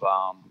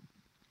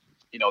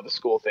the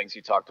school things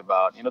you talked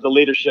about. The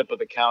leadership of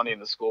the county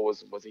and the school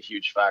was a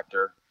huge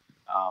factor.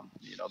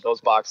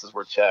 Those boxes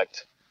were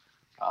checked.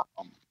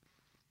 Um,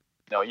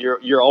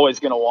 you're always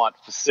going to want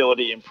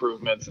facility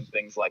improvements and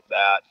things like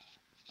that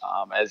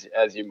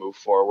as you move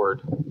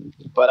forward.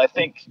 But I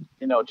think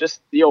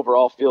just the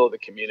overall feel of the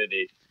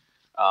community.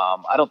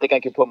 I don't think I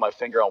could put my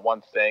finger on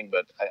one thing,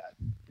 but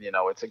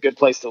it's a good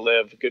place to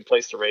live, a good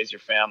place to raise your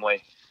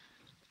family.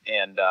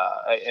 And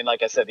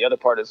like I said, the other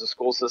part is the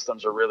school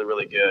systems are really,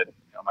 really good.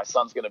 My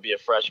son's going to be a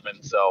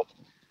freshman, so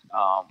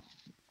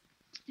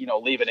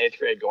leaving eighth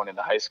grade going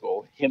into high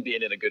school, him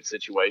being in a good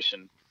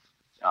situation,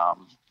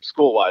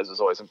 school wise, is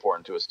always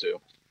important to us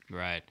too.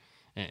 Right.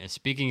 And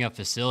speaking of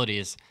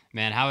facilities,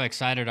 man, how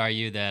excited are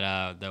you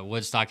that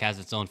Woodstock has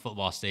its own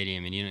football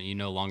stadium, and you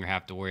no longer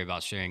have to worry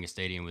about sharing a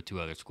stadium with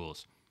two other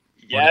schools?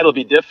 Yeah, it'll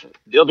be different.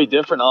 It'll be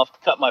different. I'll have to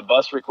cut my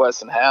bus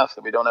requests in half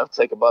so we don't have to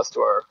take a bus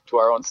to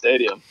our own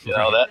stadium.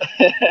 Right.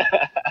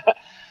 That.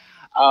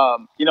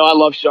 I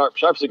love Sharp.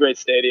 Sharp's a great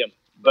stadium,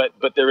 but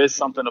there is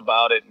something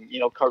about it. And,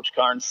 Coach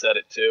Carnes said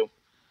it too.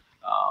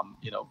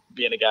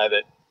 Being a guy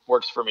that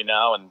works for me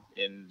now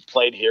and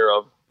played here,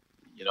 of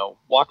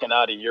walking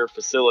out of your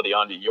facility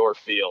onto your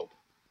field,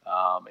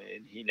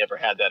 and he never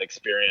had that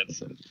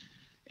experience,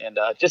 and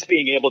just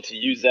being able to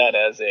use that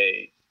as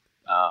a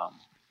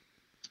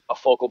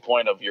focal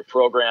point of your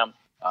program,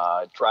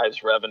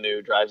 drives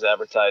revenue, drives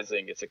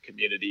advertising. It's a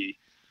community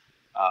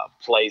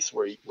place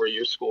where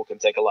your school can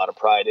take a lot of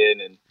pride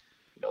in, and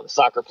the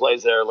soccer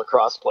plays there,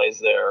 lacrosse plays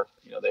there.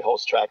 They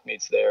host track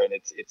meets there, and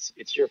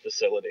it's your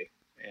facility,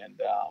 and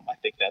I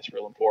think that's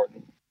real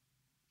important.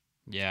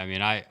 Yeah, I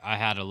mean, I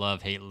had a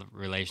love-hate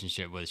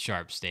relationship with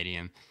Sharp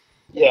Stadium.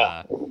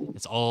 Yeah,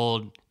 It's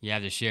old. You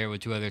have to share it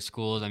with two other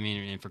schools. I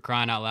mean, and for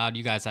crying out loud,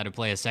 you guys had to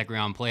play a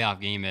second-round playoff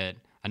game at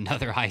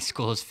another high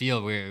school's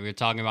field. We were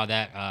talking about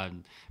that.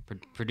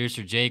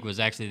 Producer Jake was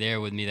actually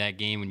there with me that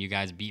game when you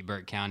guys beat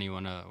Burke County.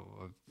 One a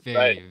very,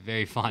 right.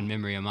 very fond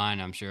memory of mine.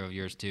 I'm sure of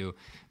yours too.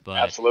 But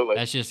Absolutely.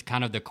 that's just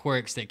kind of the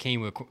quirks that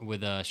came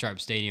with Sharp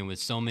Stadium, with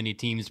so many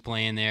teams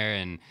playing there,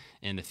 and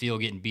the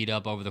field getting beat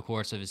up over the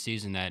course of a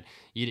season, that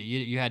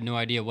you had no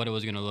idea what it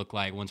was going to look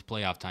like once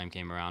playoff time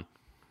came around.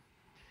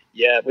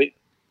 Yeah,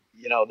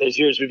 there's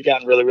years we've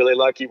gotten really, really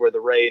lucky where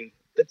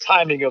the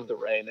timing of the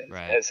rain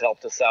has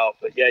helped us out.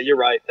 But yeah, you're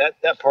right.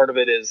 That part of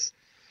it is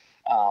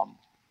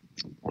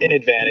an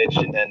advantage.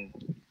 And then,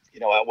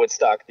 at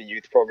Woodstock, the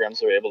youth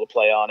programs are able to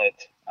play on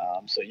it.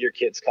 So your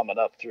kids coming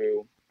up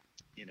through,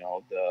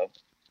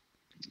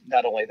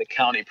 not only the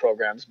county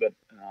programs, but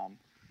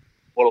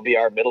what'll be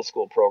our middle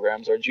school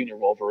programs, our junior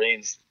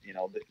Wolverines,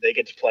 they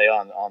get to play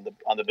on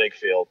the big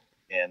field.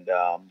 And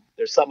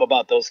there's something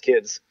about those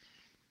kids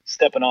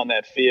stepping on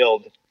that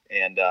field.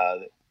 And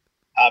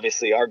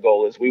obviously our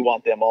goal is we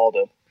want them all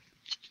to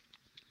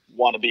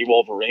want to be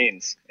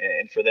Wolverines,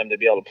 and for them to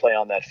be able to play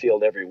on that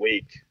field every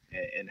week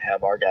and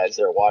have our guys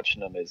there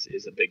watching them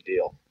is a big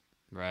deal.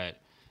 Right.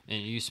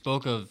 And you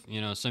spoke of,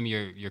 some of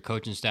your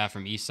coaching staff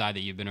from East Side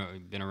that you've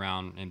been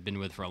around and been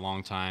with for a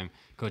long time,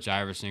 Coach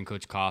Iverson,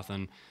 Coach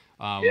Cawthon.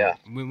 Yeah.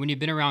 When you've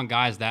been around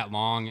guys that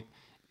long,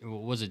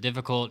 was it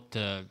difficult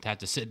to have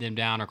to sit them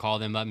down or call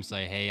them up and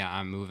say, hey,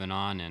 I'm moving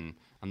on and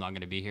I'm not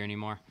going to be here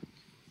anymore?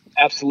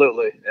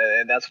 Absolutely.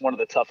 And that's one of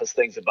the toughest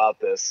things about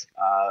this.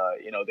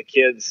 The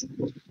kids,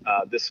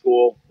 this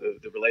school,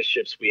 the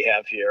relationships we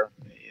have here,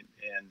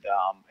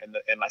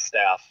 and my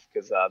staff,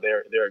 because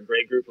they're a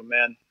great group of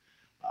men.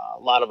 A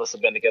lot of us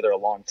have been together a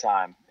long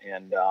time,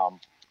 and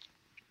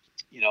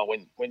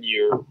when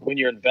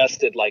you're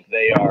invested like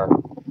they are,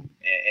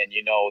 and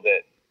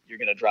that you're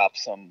going to drop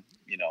some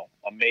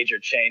a major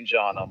change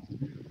on them,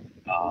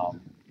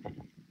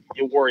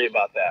 you worry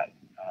about that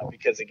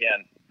because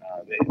again,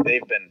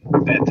 they've been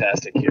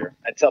fantastic here.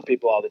 I tell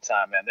people all the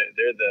time, man,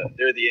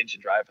 they're the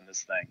engine driving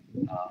this thing,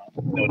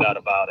 no doubt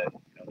about it.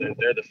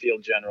 They're the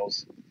field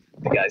generals,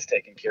 the guys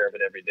taking care of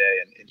it every day,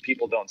 and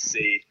people don't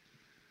see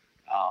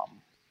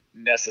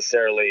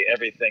necessarily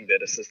everything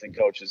that assistant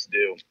coaches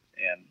do,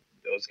 and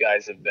those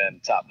guys have been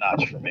top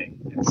notch for me.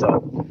 And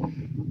so,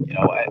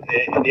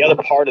 and the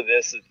other part of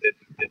this is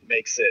that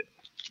makes it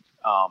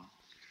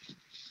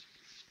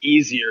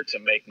easier to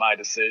make my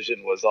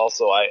decision was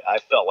also I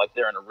felt like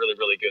they're in a really,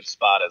 really good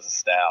spot as a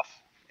staff,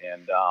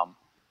 and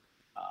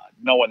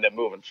knowing that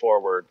moving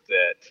forward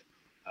that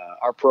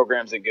our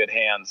program's in good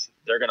hands.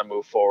 They're going to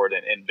move forward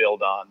and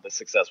build on the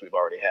success we've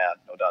already had,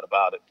 no doubt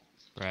about it.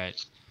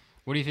 Right.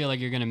 What do you feel like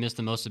you're going to miss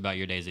the most about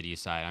your days at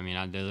Eastside? I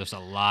mean, there's a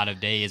lot of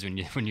days when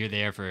you're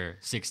there for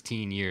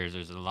 16 years.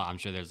 There's a lot. I'm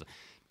sure there's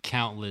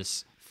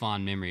countless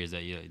fond memories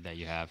that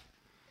you have.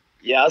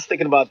 Yeah, I was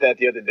thinking about that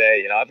the other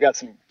day. I've got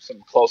some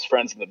close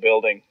friends in the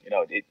building.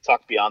 It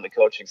talk beyond the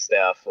coaching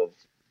staff of,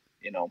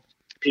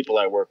 people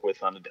I work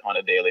with on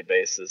a daily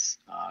basis.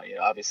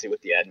 Obviously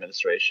with the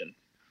administration,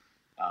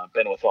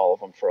 been with all of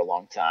them for a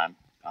long time.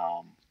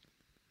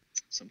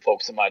 Some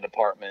folks in my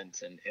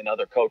department and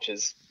other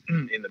coaches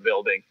in the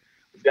building.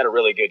 We've got a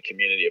really good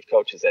community of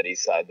coaches at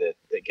Eastside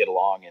that get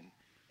along and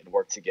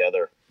work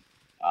together.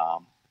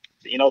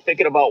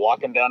 Thinking about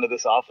walking down to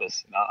this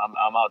office,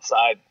 I'm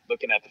outside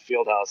looking at the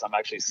field house. I'm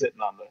actually sitting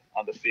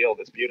on the field.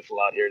 It's beautiful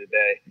out here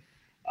today.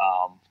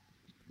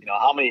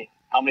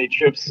 How many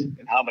trips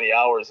and how many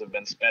hours have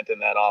been spent in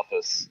that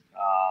office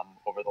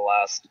over the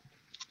last.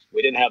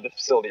 We didn't have the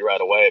facility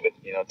right away, but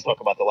talk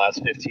about the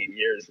last 15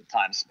 years, the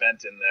time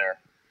spent in there.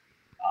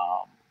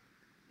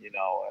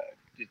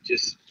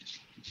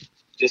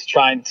 Just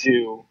trying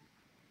to,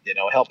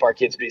 help our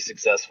kids be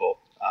successful.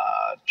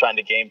 Trying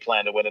to game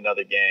plan to win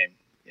another game.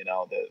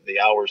 The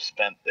hours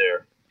spent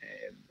there,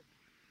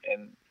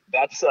 and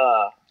that's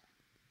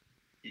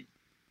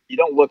you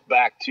don't look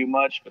back too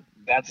much, but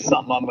that's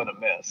something I'm gonna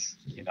miss.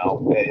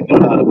 No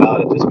doubt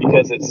about it. Just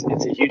because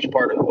it's a huge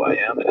part of who I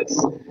am, and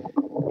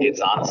it's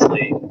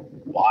honestly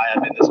why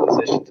I'm in this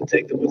position to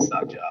take the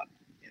Woodstock job.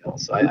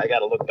 So I got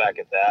to look back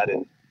at that,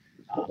 and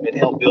it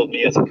helped build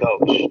me as a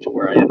coach to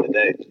where I am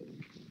today.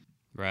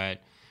 Right.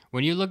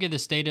 When you look at the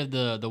state of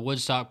the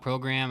Woodstock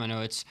program, I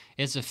know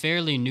it's a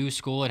fairly new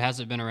school. It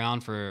hasn't been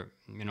around for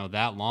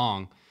that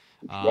long.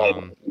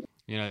 Right.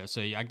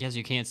 So I guess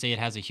you can't say it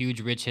has a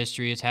huge, rich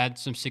history. It's had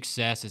some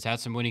success. It's had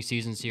some winning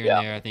seasons here Yeah.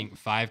 and there. I think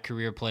 5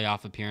 career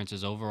playoff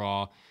appearances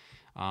overall.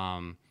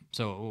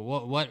 So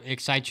what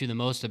excites you the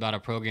most about a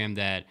program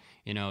that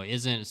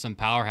isn't some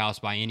powerhouse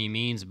by any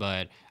means,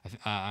 but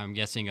I'm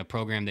guessing a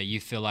program that you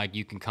feel like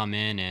you can come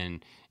in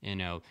and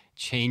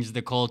change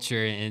the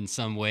culture in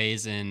some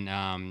ways and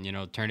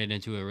turn it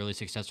into a really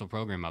successful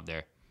program up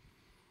there?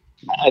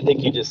 I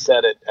think you just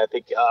said it. I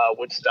think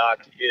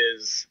Woodstock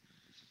is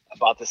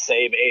about the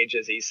same age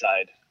as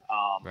Eastside.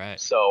 Right.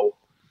 So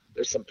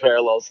there's some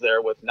parallels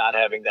there with not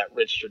having that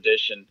rich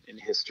tradition in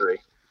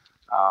history.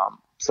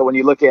 So when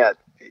you look at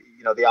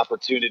the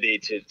opportunity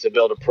to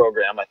build a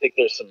program, I think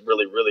there's some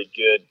really, really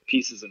good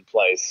pieces in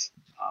place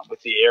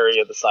with the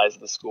area, the size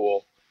of the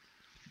school.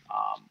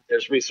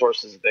 There's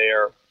resources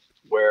there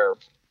where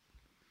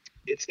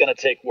it's going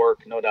to take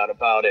work, no doubt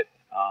about it.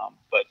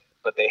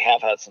 But they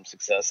have had some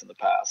success in the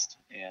past,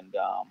 and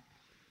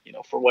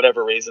for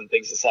whatever reason,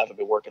 things just haven't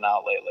been working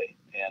out lately.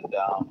 And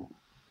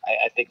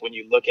I think when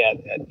you look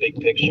at big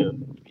picture,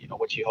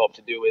 what you hope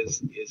to do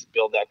is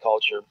build that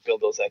culture,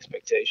 build those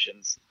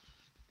expectations,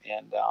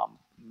 and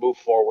move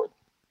forward.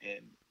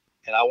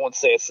 And I won't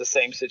say it's the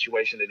same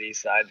situation at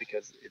Eastside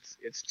because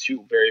it's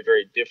two very,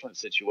 very different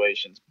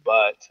situations.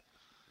 But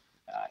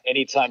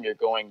anytime you're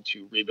going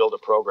to rebuild a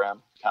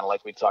program, kind of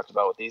like we talked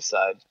about with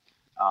Eastside,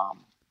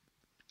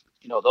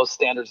 those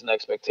standards and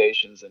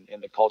expectations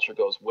and the culture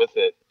goes with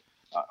it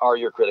are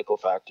your critical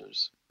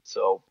factors.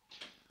 So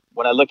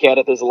when I look at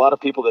it, there's a lot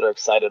of people that are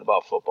excited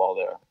about football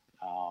there,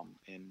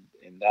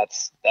 and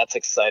that's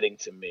exciting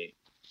to me,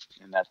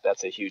 and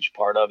that's a huge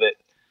part of it.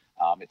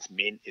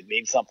 It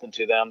means something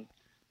to them,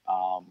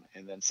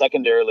 and then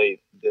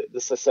secondarily, the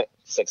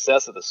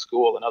success of the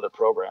school and other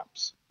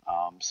programs.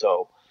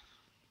 So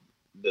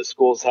the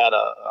school's had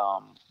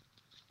a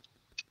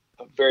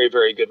very,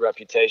 very good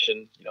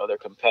reputation. They're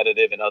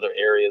competitive in other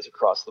areas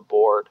across the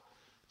board.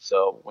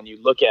 So when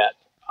you look at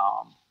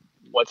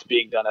what's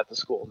being done at the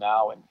school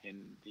now and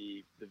in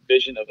the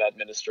vision of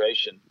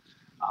administration,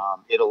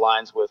 it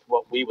aligns with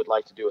what we would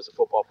like to do as a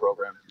football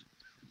program.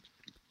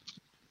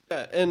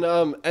 Yeah,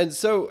 and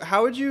so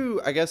how would you,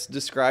 I guess,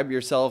 describe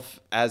yourself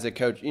as a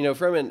coach?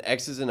 From an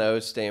X's and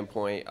O's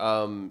standpoint.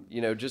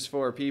 Just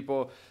for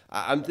people,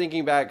 I'm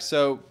thinking back.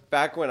 So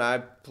back when I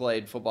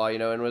played football,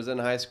 and was in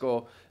high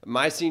school,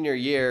 my senior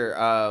year,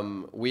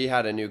 we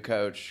had a new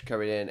coach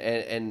coming in,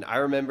 and I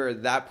remember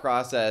that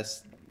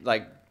process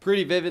like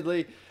pretty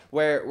vividly,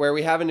 where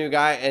we have a new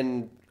guy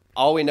and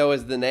all we know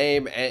is the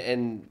name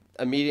and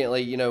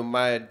immediately,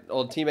 my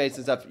old teammates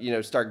and stuff,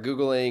 start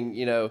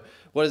Googling,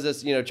 what is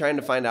this, trying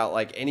to find out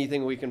like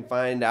anything we can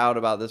find out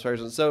about this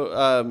person.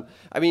 So,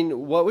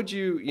 what would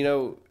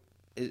you,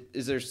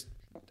 is there,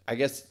 I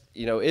guess,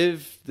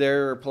 if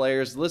there are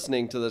players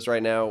listening to this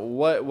right now,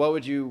 what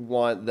would you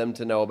want them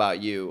to know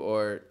about you,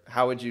 or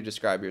how would you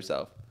describe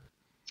yourself?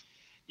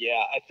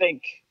 Yeah, I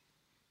think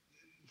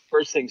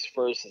first things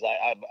first is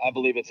I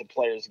believe it's a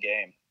player's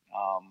game.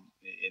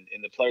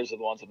 And the players are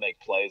the ones that make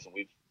plays, and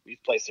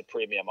we've placed a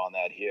premium on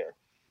that here.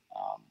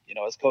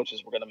 As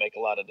coaches, we're going to make a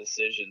lot of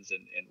decisions,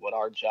 and what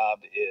our job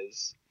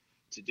is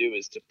to do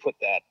is to put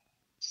that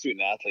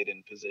student athlete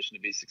in position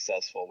to be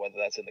successful, whether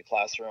that's in the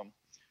classroom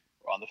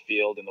or on the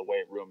field, in the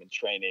weight room and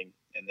training,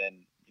 and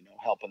then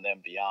helping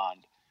them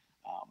beyond.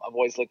 I've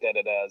always looked at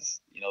it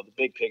as, the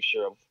big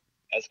picture of,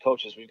 as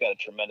coaches, we've got a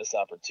tremendous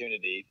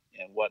opportunity.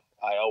 And what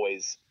I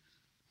always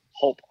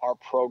hope our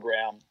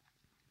program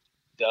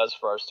does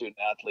for our student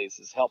athletes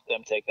is help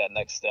them take that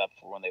next step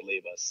for when they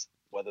leave us,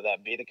 whether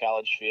that be the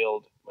college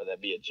field, whether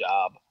that be a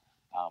job,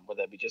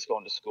 whether that be just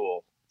going to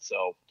school.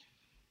 So,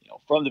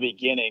 from the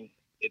beginning,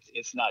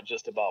 it's not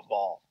just about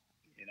ball.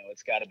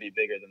 It's got to be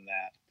bigger than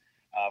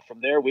that.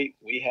 From there,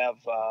 we have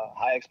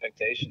high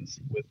expectations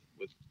with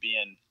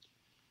being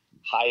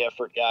high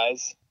effort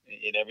guys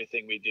in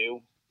everything we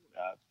do,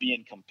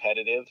 being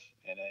competitive,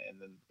 and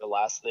then the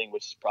last thing,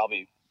 which is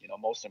probably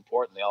most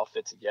important, they all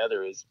fit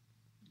together, is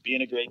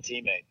being a great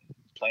teammate,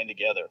 playing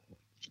together.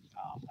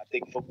 I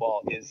think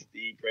football is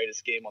the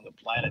greatest game on the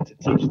planet to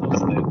teach those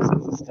things.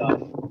 It's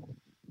tough.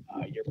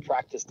 Your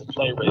practice to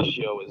play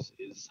ratio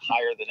is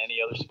higher than any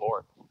other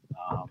sport.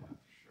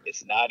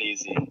 It's not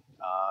easy.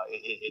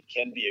 It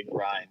can be a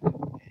grind,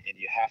 and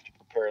you have to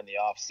prepare in the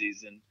off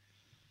season.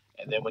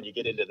 And then when you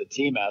get into the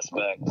team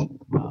aspect,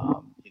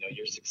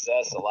 your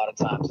success a lot of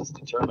times is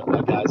determined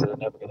by guys that are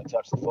never going to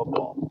touch the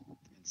football.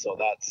 And so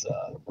that's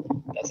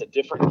a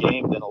different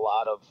game than a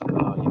lot of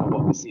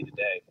what we see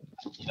today.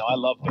 I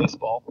love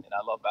baseball and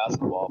I love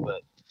basketball,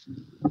 but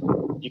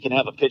you can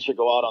have a pitcher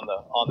go out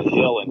on the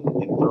hill and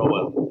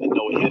throw a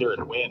no-hitter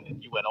and win,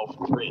 and you went 0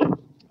 for 3.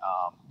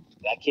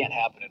 That can't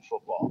happen in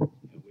football.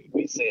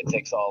 We say it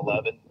takes all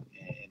 11,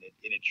 and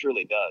it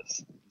truly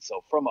does.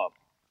 So from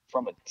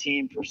a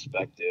team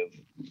perspective,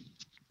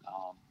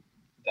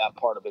 that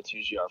part of it's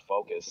usually our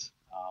focus.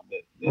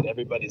 That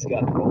everybody's got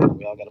to roll.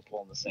 We all got to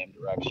pull in the same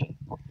direction.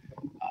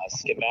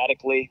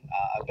 Schematically,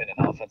 I've been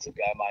an offensive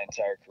guy my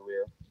entire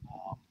career.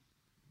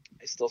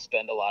 I still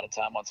spend a lot of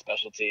time on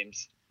special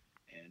teams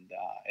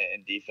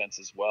and defense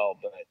as well,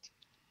 but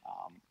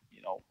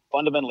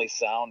fundamentally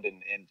sound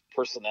and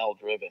personnel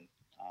driven.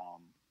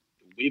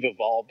 We've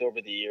evolved over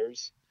the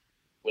years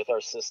with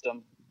our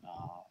system.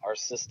 Our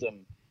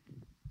system,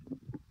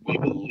 we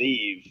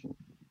believe,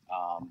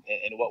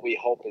 and what we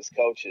hope as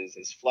coaches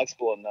is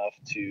flexible enough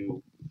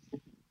to,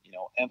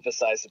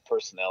 emphasize the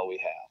personnel we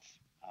have.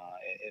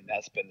 And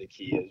that's been the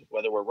key, is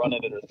whether we're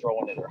running it or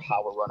throwing it, or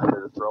how we're running it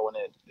or throwing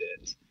it,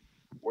 that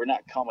we're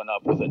not coming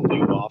up with a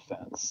new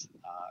offense.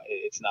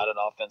 It's not an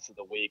offense of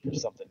the week or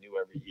something new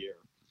every year.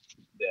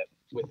 That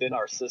within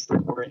our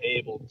system, we're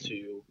able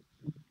to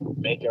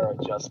make our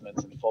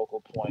adjustments and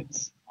focal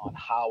points on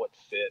how it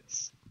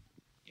fits,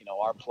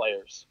 our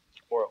players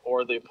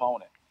or the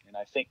opponent. And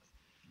I think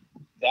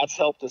that's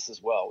helped us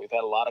as well. We've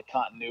had a lot of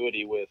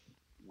continuity with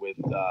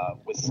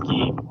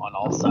scheme on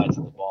all sides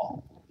of the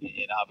ball.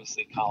 And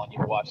obviously, Colin,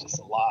 you've watched this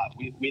a lot.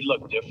 We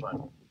look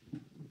different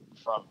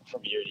from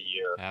year to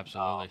year.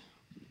 Absolutely.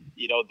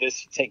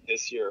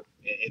 This year,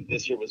 and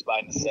this year was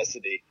by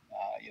necessity.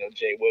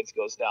 Jay Woods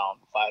goes down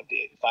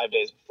 5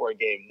 days before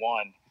game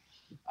 1.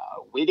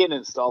 We didn't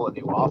install a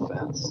new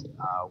offense.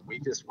 We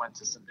just went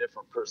to some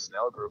different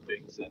personnel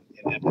groupings and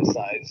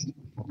emphasized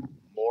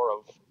more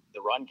of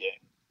the run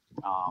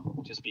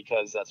game, just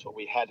because that's what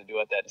we had to do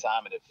at that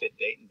time, and it fit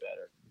Dayton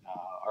better.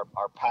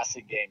 Our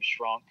passing game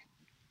shrunk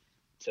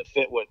to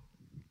fit what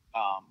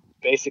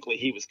basically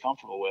he was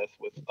comfortable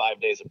with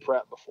 5 days of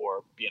prep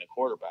before being a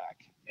quarterback.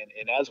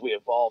 And as we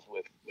evolved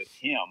with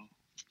him,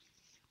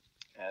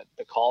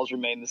 the calls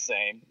remained the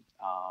same.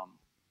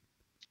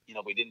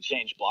 We didn't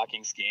change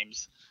blocking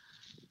schemes.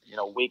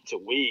 Week to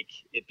week,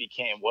 it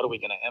became, what are we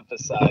going to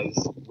emphasize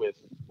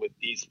with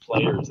these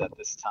players at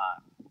this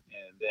time?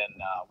 And then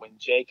when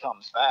Jay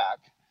comes back,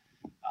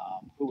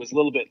 who was a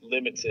little bit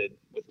limited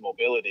with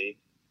mobility,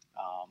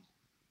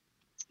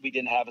 we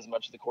didn't have as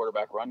much of the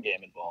quarterback run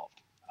game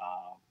involved.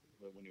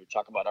 When you were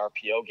talking about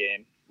RPO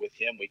game, with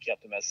him, we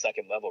kept him as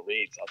second level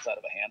reads outside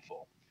of a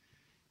handful.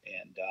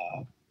 And,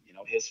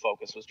 his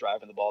focus was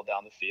driving the ball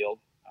down the field,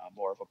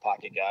 more of a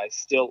pocket guy,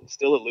 still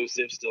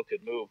elusive, still could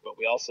move, but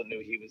we also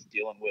knew he was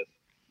dealing with,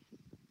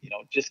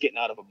 just getting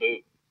out of a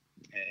boot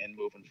and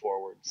moving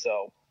forward.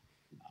 So,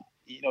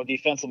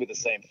 defensively the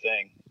same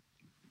thing.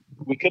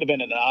 We could have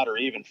been an odd or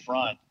even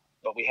front,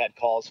 but we had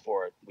calls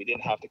for it. We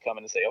didn't have to come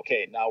in and say,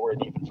 okay, now we're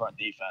an even front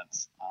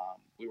defense.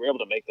 We were able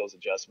to make those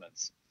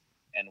adjustments.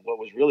 And what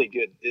was really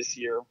good this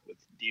year with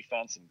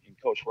defense, and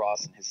Coach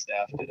Ross and his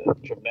staff did a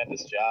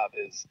tremendous job,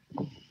 is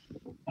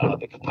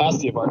the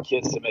capacity of our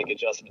kids to make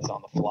adjustments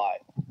on the fly.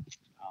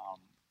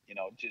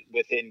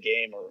 Within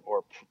game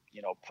or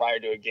prior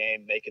to a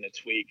game, making a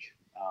tweak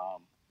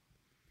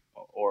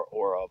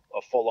or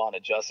a full-on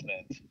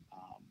adjustment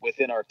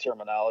within our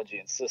terminology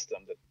and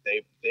system,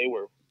 that they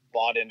were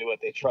bought into it.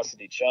 They trusted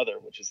each other,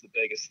 which is the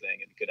biggest thing,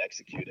 and could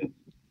execute it.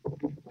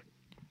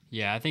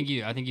 Yeah, I think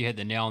you hit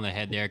the nail on the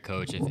head there,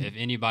 Coach. If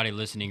anybody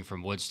listening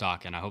from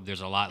Woodstock, and I hope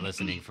there's a lot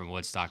listening from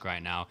Woodstock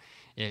right now,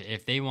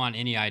 if they want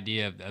any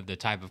idea of the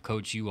type of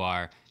coach you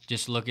are,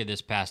 just look at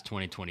this past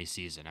 2020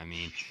 season. I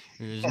mean,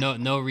 there's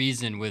no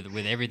reason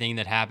with everything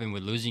that happened,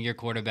 with losing your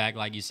quarterback,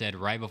 like you said,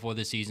 right before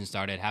the season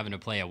started, having to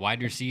play a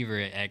wide receiver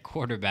at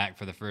quarterback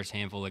for the first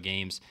handful of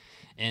games,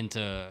 and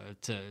to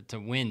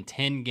win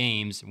 10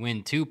 games,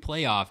 win 2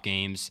 playoff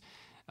games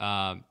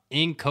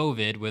in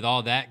COVID with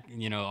all that,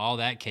 all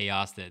that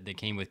chaos that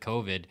came with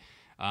COVID.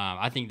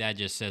 I think that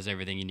just says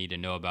everything you need to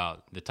know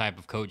about the type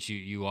of coach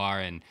you are,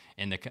 and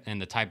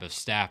the type of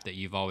staff that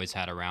you've always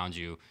had around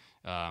you,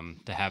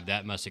 to have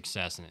that much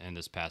success in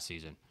this past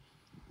season.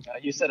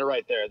 You said it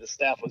right there. The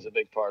staff was a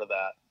big part of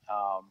that.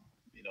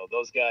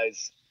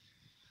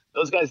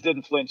 Those guys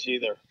didn't flinch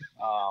either.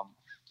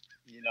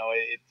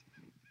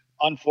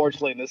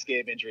 Unfortunately in this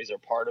game, injuries are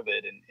part of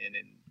it, and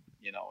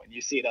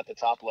you see it at the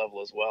top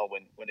level as well.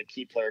 When a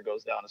key player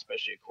goes down,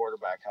 especially a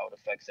quarterback, how it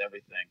affects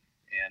everything.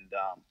 And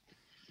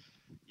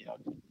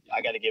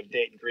I got to give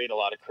Dayton Green a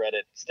lot of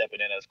credit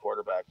stepping in as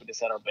quarterback. We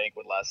just had our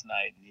banquet last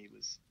night, and he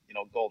was,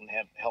 Golden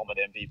Helmet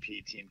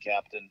MVP, team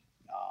captain.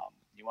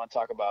 You want to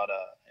talk about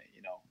a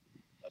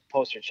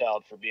poster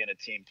child for being a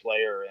team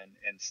player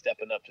and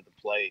stepping up to the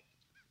plate.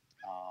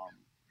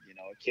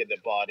 A kid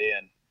that bought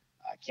in.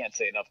 I can't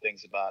say enough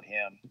things about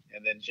him.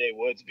 And then Jay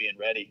Woods being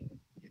ready,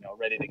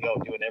 ready to go,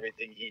 doing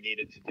everything he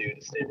needed to do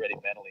to stay ready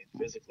mentally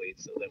and physically,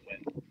 so that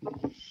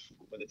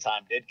when the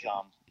time did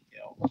come,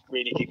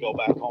 Greedy could go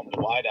back home to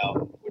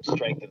wideout, which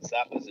strengthens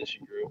that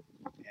position group,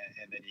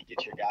 and then you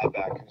get your guy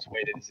back who's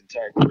waited his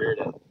entire career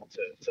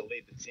to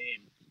lead the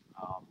team.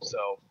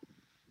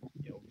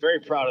 Very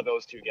proud of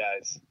those two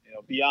guys.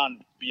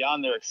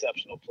 Beyond their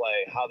exceptional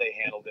play, how they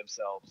handled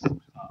themselves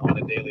on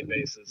a daily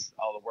basis,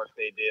 all the work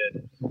they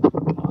did,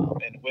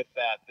 and with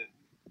that,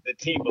 the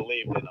team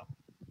believed in them.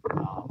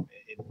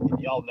 And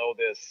y'all know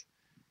this.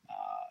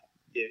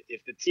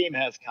 If the team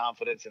has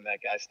confidence in that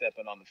guy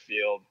stepping on the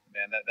field,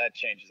 man, that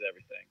changes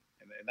everything.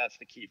 And that's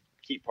the key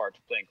part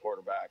to playing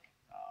quarterback.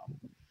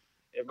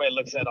 Everybody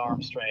looks at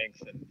arm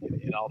strength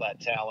and all that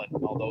talent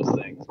and all those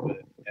things.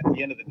 But at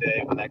the end of the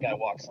day, when that guy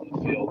walks on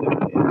the field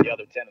and the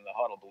other 10 in the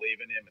huddle believe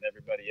in him, and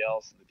everybody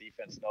else, and the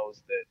defense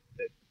knows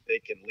that they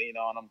can lean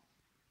on him,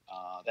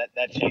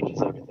 that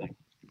changes everything.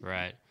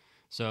 Right.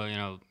 So,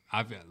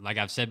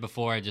 I've said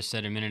before, I just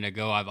said a minute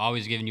ago, I've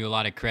always given you a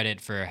lot of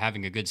credit for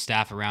having a good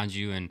staff around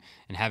you and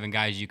having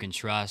guys you can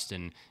trust,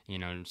 and,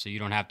 so you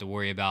don't have to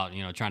worry about,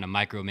 trying to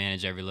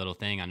micromanage every little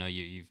thing. I know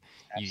you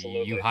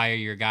hire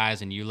your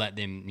guys and you let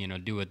them,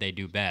 do what they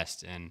do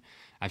best. And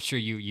I'm sure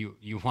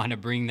you want to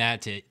bring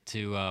that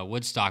to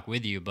Woodstock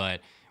with you,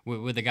 but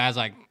with the guys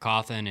like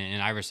Cawthon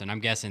and Iverson, I'm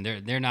guessing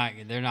they're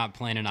not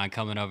planning on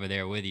coming over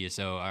there with you.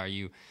 So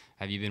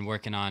have you been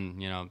working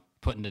on,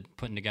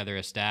 putting together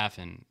a staff,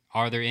 and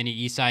are there any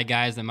Eastside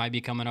guys that might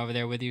be coming over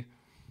there with you?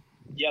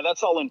 Yeah,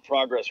 that's all in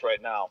progress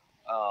right now.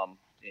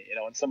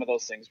 And some of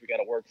those things we got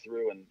to work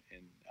through, and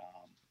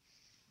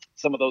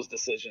some of those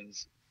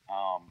decisions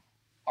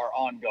are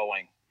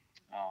ongoing.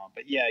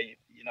 But yeah,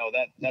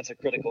 that's a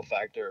critical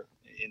factor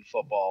in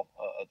football,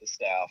 of the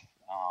staff.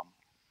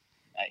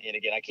 And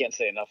again, I can't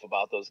say enough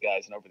about those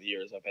guys. And over the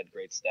years, I've had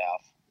great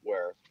staff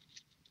where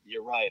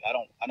you're right. I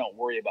don't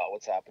worry about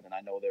what's happening.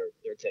 I know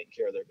they're taking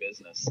care of their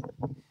business.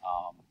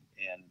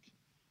 And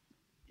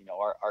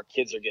our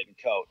kids are getting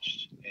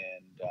coached,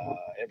 and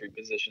every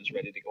position's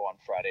ready to go on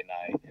Friday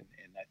night.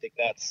 And I think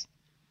that's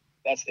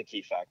the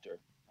key factor.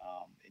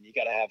 And you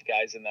got to have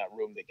guys in that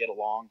room that get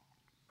along.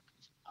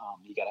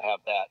 You got to have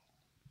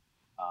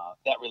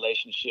that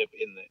relationship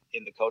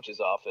in the coach's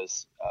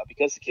office,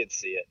 because the kids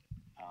see it.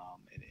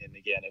 And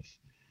again,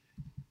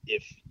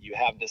 if you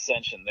have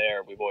dissension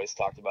there, we've always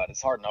talked about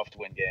it's hard enough to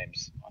win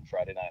games on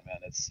Friday night, man.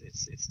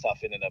 It's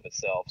tough in and of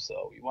itself.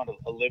 So you want to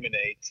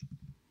eliminate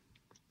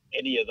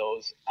any of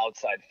those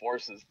outside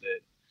forces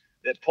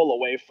that pull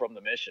away from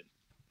the mission.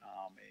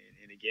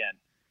 And again,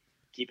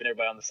 keeping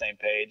everybody on the same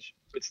page,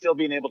 but still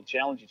being able to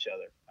challenge each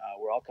other.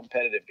 We're all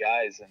competitive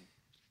guys, and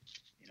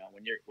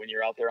when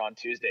you're out there on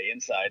Tuesday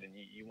inside, and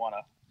you want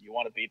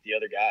to beat the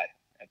other guy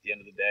at the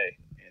end of the day,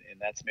 and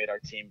that's made our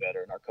team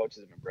better, and our coaches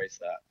have embraced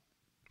that.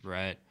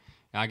 Right.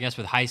 I guess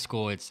with high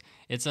school, it's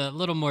a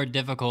little more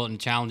difficult and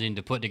challenging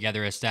to put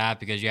together a staff,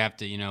 because you have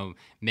to,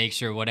 make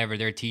sure whatever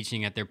they're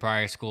teaching at their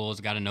prior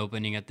schools got an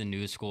opening at the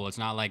new school. It's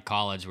not like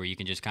college where you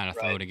can just kind of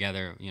throw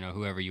together,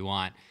 whoever you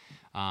want.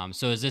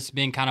 So has this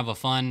been kind of a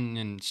fun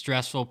and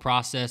stressful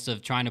process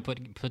of trying to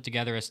put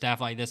together a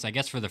staff like this? I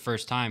guess for the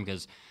first time,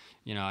 because,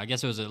 I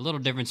guess it was a little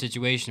different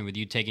situation with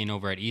you taking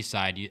over at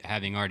Eastside,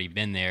 having already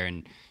been there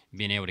and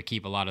being able to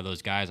keep a lot of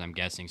those guys, I'm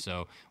guessing.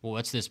 So,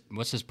 what's this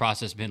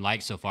process been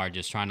like so far?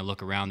 Just trying to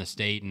look around the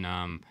state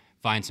and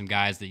find some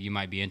guys that you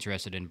might be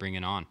interested in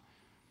bringing on.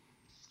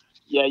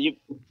 Yeah, you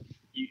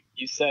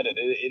said it.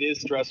 It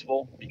is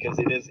stressful, because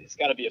it's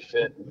got to be a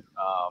fit.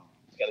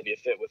 It's got to be a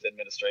fit with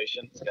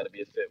administration. It's got to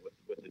be a fit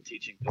with the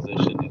teaching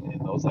position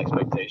and those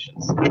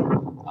expectations. And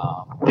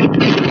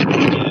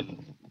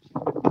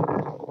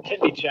it can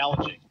be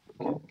challenging,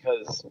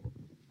 because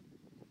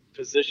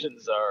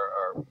positions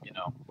are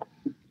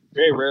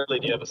very rarely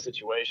do you have a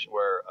situation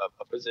where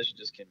a position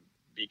just can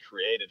be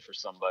created for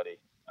somebody.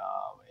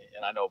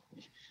 And I know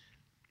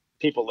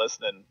people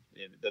listening,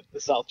 the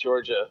South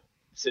Georgia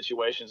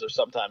situations are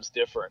sometimes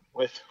different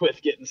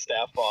with getting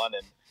staff on,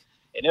 and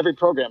And every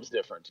program's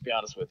different, to be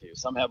honest with you.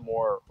 Some have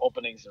more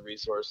openings and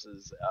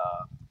resources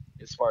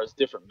as far as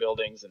different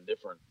buildings and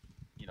different,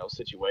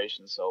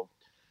 situations. So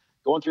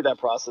going through that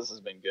process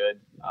has been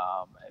good.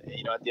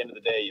 At the end of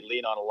the day, you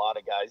lean on a lot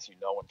of guys you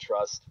know and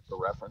trust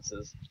for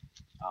references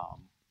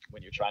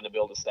when you're trying to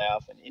build a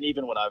staff. And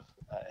even when I've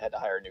had to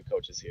hire new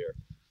coaches here,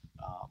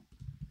 um,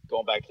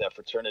 going back to that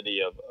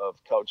fraternity of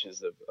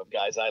coaches, of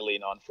guys I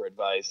lean on for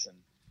advice. And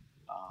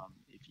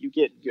if you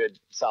get good,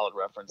 solid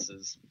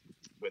references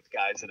with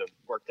guys that have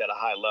worked at a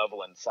high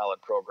level in solid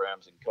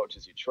programs and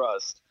coaches you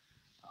trust,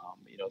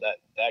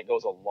 that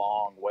goes a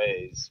long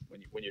ways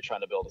when you're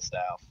trying to build a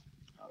staff,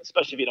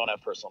 especially if you don't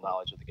have personal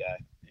knowledge of the guy.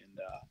 And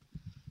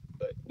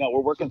but no,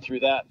 we're working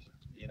through that,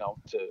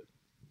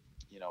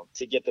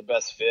 to get the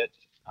best fit.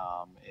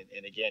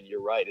 And again,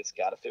 you're right; it's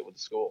got to fit with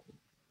the school.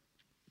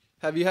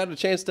 Have you had a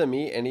chance to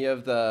meet any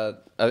of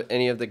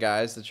the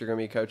guys that you're going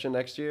to be coaching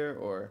next year,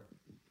 or?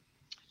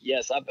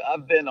 Yes,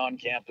 I've been on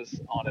campus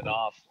on and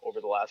off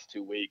over the last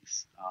 2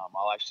 weeks.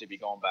 I'll actually be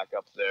going back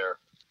up there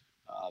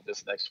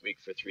this next week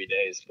for 3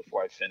 days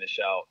before I finish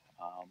out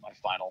my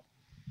final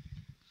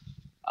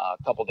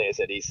couple days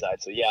at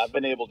Eastside. So yeah, I've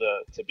been able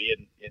to be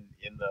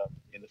in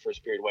the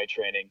first period weight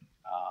training.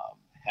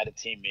 Had a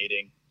team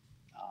meeting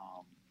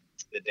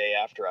the day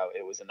after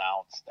it was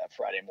announced that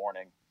Friday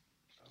morning.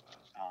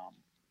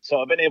 So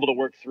I've been able to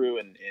work through,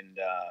 and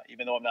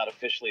even though I'm not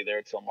officially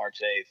there till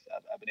March 8th,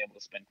 I've been able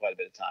to spend quite a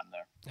bit of time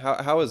there.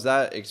 How has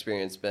that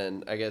experience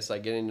been? I guess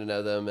like getting to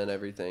know them and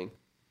everything.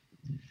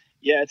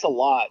 Yeah, it's a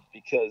lot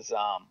because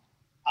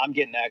I'm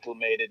getting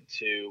acclimated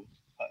to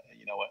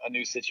a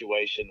new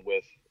situation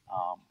with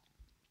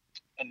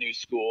a new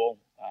school,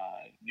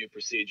 new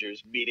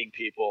procedures, meeting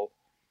people,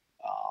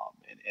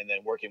 and then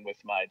working with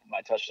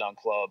my touchdown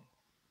club.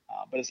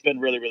 But it's been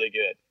really, really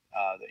good.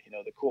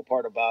 The cool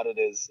part about it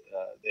is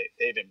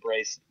they've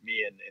embraced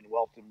me and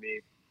welcomed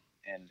me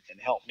and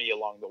helped me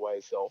along the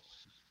way. So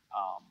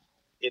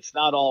it's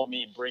not all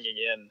me bringing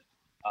in,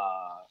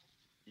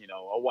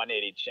 a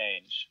 180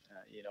 change.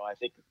 I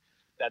think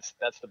that's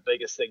the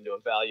biggest thing to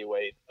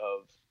evaluate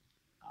of,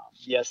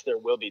 yes, there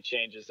will be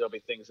changes. There'll be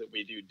things that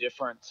we do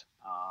different.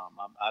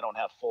 I don't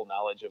have full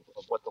knowledge of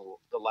what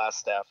the last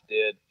staff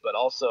did, but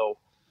also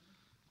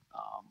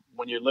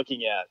when you're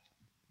looking at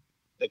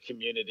the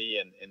community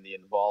and the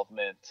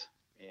involvement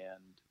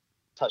and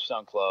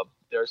touchdown club,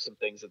 there are some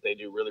things that they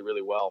do really,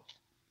 really well.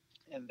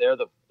 And they're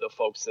the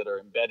folks that are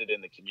embedded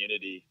in the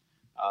community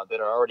that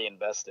are already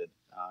invested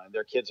and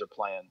their kids are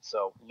playing.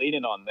 So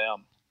leaning on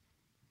them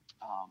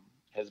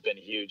has been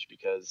huge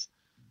because,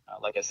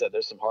 like I said,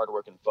 there's some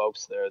hardworking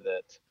folks there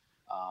that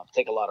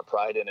take a lot of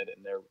pride in it,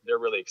 and they're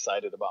really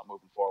excited about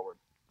moving forward.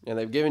 And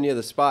they've given you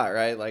the spot,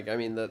 right? Like, I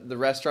mean, the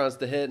restaurants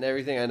to hit and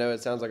everything. I know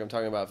it sounds like I'm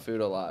talking about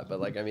food a lot, but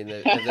like, I mean,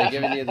 have they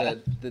given you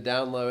the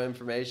down low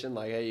information?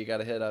 Like, hey, you got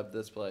to hit up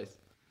this place.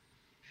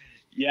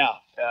 Yeah,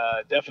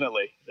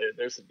 definitely.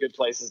 There's some good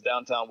places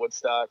downtown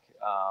Woodstock.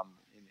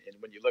 And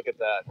when you look at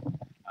that,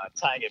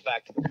 tying it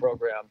back to the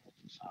program,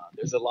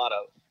 there's a lot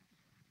of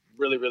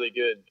really, really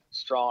good,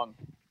 strong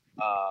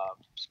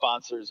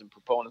sponsors and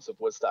proponents of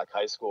Woodstock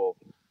High School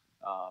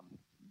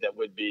that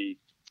would be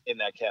in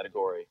that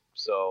category.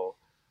 So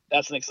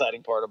that's an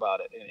exciting part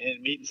about it.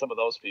 And meeting some of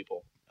those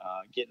people,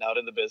 getting out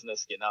in the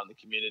business, getting out in the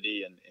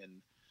community.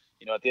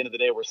 And at the end of the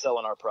day, we're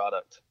selling our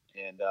product.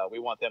 And we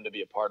want them to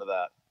be a part of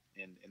that.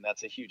 And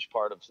that's a huge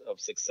part of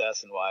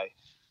success and why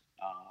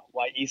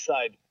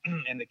Eastside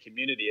and the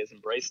community has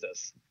embraced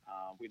us.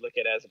 We look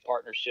at it as a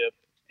partnership,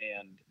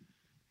 and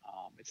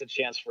it's a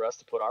chance for us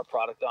to put our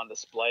product on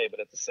display, but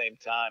at the same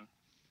time,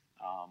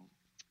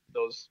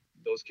 those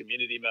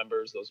community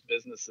members, those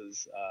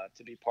businesses,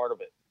 to be part of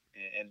it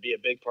and be a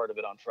big part of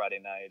it on Friday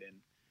night. And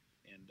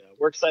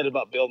we're excited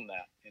about building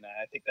that. And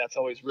I think that's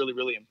always really,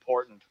 really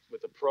important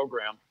with the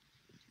program,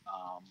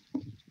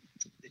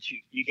 that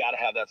you got to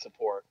have that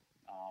support.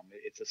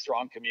 It's a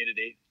strong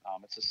community.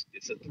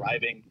 It's a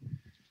thriving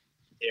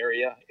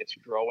area. It's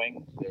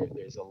growing.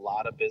 There's a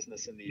lot of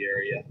business in the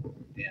area,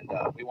 and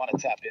we want to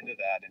tap into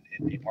that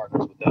and be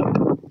partners with them.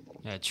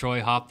 Yeah,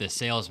 Troy Hopp, the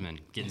salesman,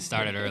 getting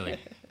started early.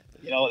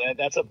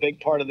 That's a big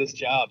part of this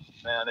job,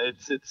 man.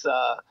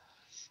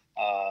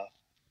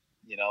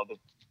 The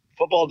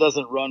football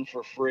doesn't run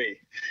for free.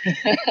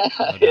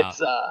 No doubt.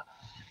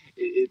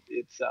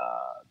 It's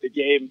the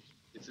game.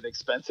 It's an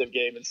expensive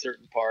game in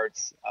certain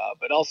parts,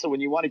 but also when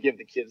you want to give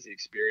the kids the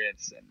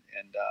experience,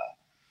 and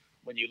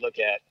when you look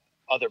at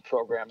other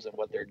programs and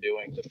what they're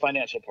doing, the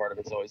financial part of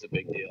it's always a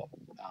big deal.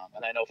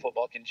 And I know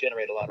football can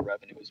generate a lot of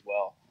revenue as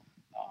well,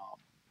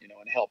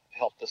 and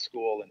help the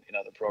school and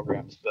other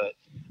programs. But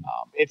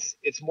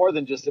it's more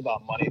than just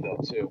about money though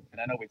too.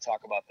 And I know we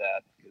talk about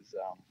that because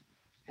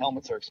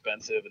helmets are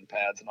expensive and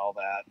pads and all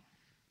that.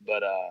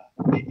 But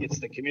it's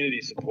the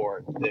community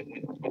support that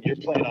when you're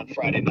playing on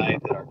Friday night,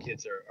 that our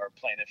kids are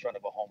playing in front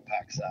of a home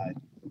pack side.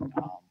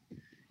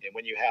 And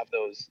when you have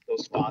those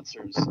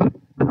sponsors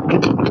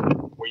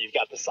where you've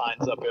got the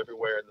signs up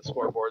everywhere and the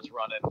scoreboards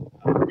running,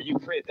 where you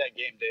create that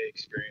game day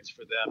experience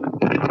for them,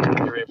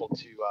 and you're able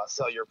to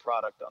sell your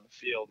product on the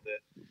field,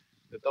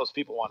 that that those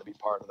people want to be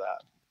part of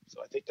that.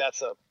 So I think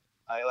that's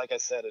like I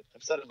said,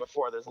 I've said it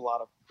before, there's a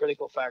lot of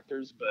critical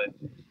factors, but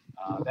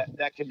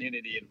that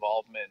community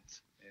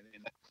involvement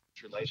and that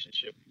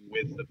relationship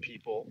with the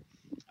people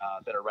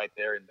that are right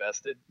there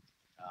invested,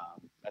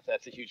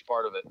 that's a huge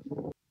part of it.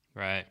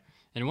 Right.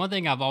 And one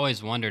thing I've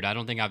always wondered, I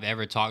don't think I've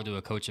ever talked to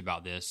a coach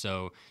about this.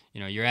 So,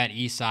 you're at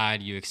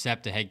Eastside, you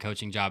accept a head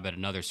coaching job at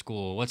another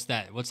school. What's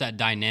that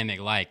dynamic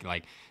like?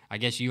 Like, I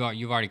guess you've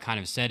already kind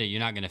of said it. You're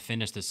not going to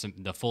finish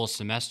the full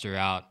semester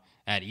out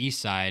at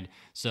Eastside.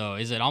 So,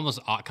 is it almost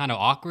kind of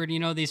awkward,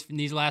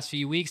 these last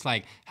few weeks?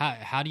 Like,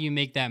 how do you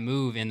make that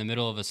move in the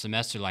middle of a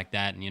semester like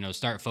that, and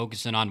start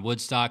focusing on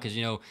Woodstock? Because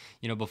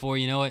before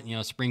you know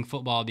it, spring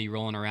football will be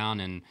rolling around,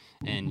 and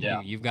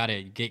Yeah. you've got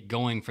to get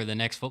going for the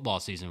next football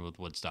season with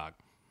Woodstock.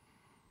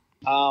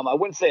 I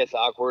wouldn't say it's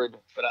awkward,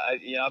 but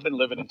I've been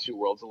living in two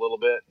worlds a little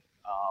bit.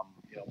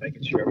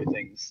 Making sure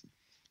everything's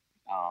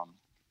um,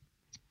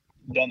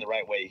 done the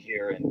right way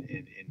here, and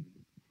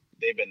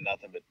they've been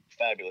nothing but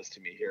fabulous to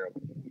me here,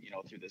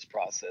 through this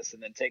process,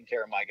 and then taking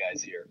care of my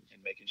guys here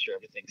and making sure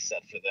everything's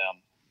set for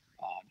them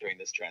during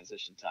this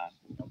transition time.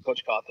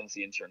 Coach Cawthon's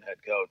the interim head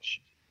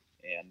coach,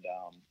 and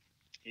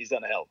he's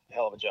done a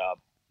hell of a job,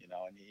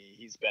 and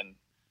he's been,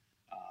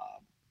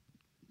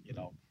 you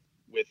know,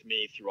 with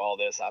me through all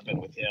this. I've been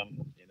with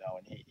him,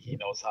 and he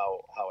knows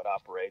how it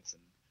operates,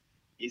 and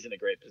he's in a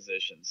great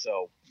position.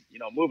 So,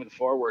 moving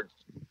forward,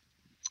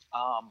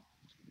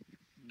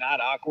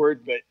 not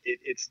awkward, but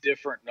it's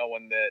different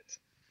knowing that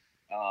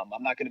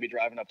I'm not going to be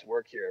driving up to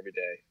work here every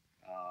day.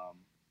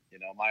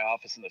 My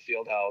office in the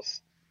field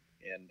house,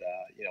 and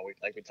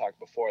like we talked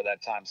before,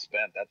 that time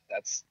spent,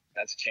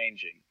 that's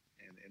changing,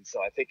 and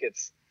so I think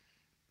it's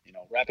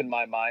wrapping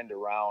my mind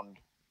around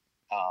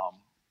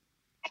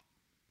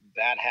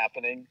that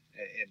happening,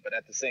 but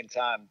at the same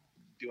time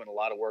doing a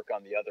lot of work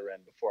on the other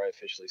end before I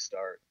officially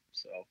start.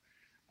 So,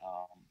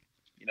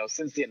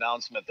 since the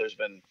announcement, there's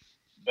been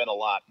a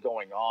lot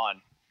going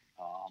on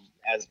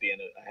as being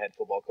a head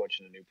football coach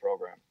in a new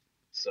program.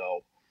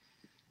 So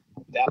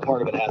that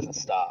part of it hasn't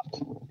stopped.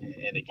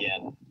 And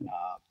again,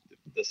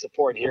 the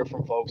support here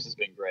from folks has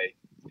been great.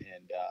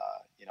 And,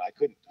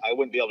 I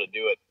wouldn't be able to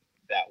do it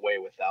that way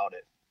without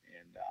it.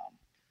 And,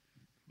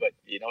 but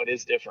it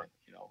is different,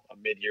 a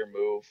mid-year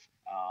move.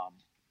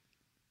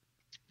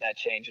 That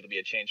change, it'll be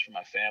a change for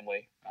my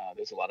family.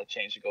 There's a lot of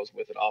change that goes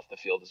with it off the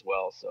field as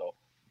well. So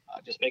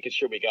just making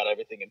sure we got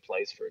everything in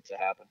place for it to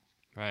happen.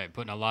 Right,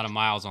 putting a lot of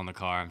miles on the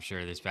car, I'm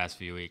sure, this past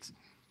few weeks.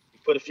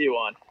 Put a few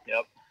on,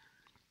 yep.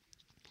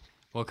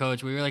 Well,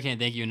 Coach, we really can't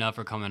thank you enough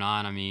for coming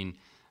on. I mean,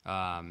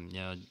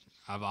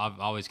 I've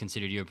always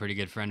considered you a pretty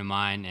good friend of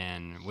mine,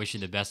 and wish you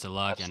the best of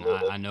luck.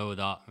 Absolutely. And I know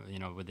that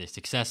with the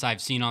success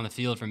I've seen on the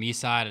field from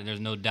Eastside, there's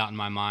no doubt in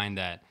my mind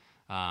that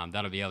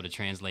that'll be able to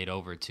translate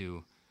over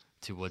to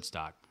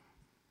Woodstock.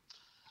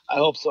 I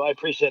hope so. I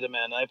appreciate it,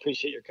 man. I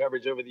appreciate your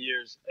coverage over the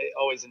years. I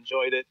always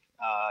enjoyed it.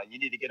 You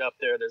need to get up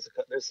there.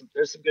 There's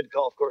some good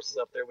golf courses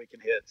up there we can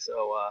hit.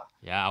 So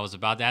yeah, I was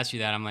about to ask you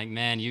that. I'm like,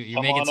 man, you're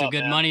come making on some up,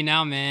 good man. money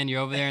now, man. You're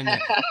over there in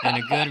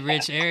a good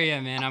rich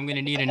area, man. I'm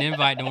gonna need an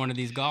invite to one of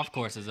these golf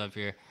courses up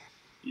here.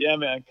 Yeah,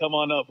 man. Come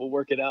on up. We'll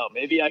work it out.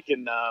 Maybe I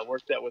can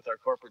work that with our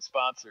corporate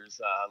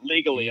sponsors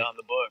legally on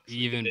the books.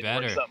 Even Work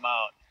better. something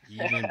out.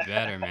 Even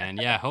better, man.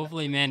 Yeah,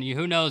 hopefully, man.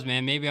 Who knows,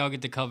 man? Maybe I'll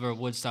get to cover a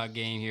Woodstock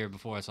game here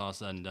before it's all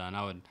said and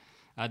done.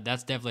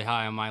 That's definitely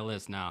high on my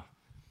list now.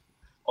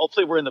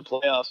 Hopefully, we're in the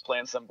playoffs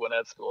playing some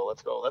Gwinnett school.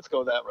 Let's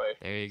go that way.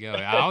 There you go.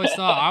 I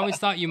always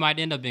thought you might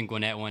end up in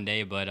Gwinnett one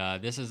day,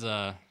 but this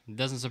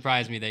doesn't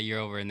surprise me that you're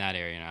over in that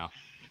area now.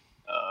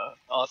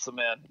 Awesome,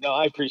 man. No,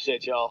 I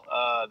appreciate y'all.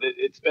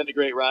 It's been a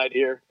great ride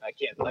here. I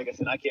can't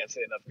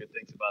say enough good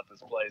things about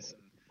this place,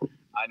 and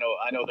I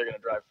know they're going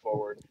to drive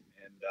forward.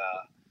 And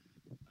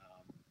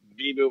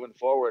me moving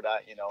forward,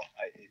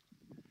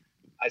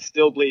 I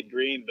still bleed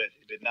green, but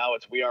now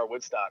we are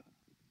Woodstock.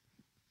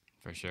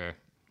 For sure.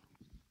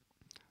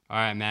 All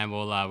right, man.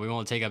 Well, we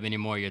won't take up any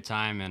more of your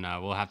time, and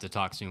we'll have to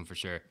talk soon for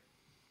sure.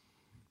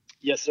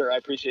 Yes, sir. I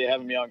appreciate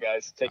having me on,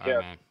 guys. Take care.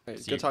 Right, man. Hey,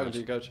 See good you, talking Coach. to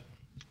you, Coach.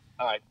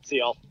 All right. See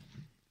y'all.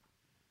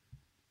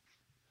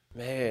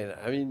 Man,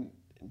 I mean,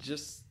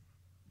 just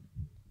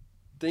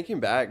thinking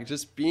back,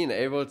 just being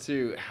able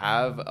to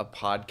have a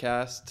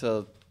podcast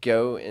to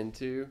go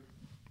into,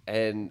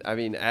 and I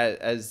mean,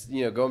 as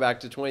going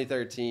back to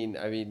 2013,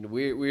 I mean,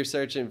 we're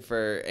searching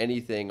for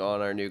anything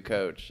on our new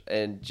coach,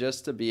 and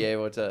just to be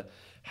able to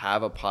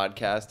have a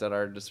podcast at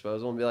our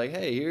disposal and be like,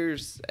 hey,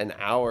 here's an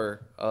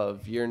hour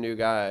of your new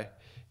guy,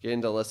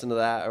 getting to listen to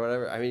that or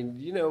whatever. I mean,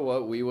 you know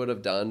what we would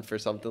have done for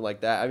something like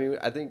that? I mean,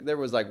 I think there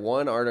was like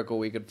one article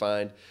we could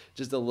find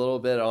just a little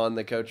bit on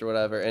the coach or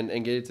whatever, and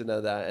getting to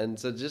know that. And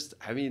so just,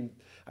 I mean,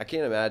 I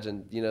can't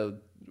imagine,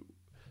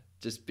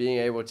 just being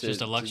able to.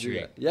 Just a luxury. To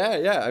do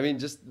that. Yeah. I mean,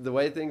 just the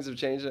way things have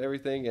changed and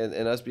everything,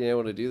 and us being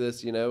able to do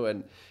this,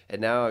 and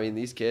now, I mean,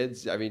 these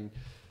kids, I mean,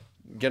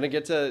 gonna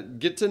get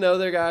to know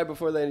their guy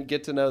before they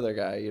get to know their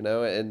guy,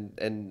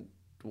 and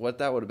what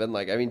that would have been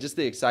like. I mean, just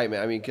the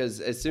excitement. I mean, because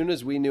as soon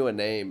as we knew a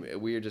name,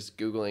 we were just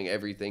Googling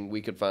everything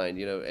we could find,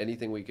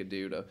 anything we could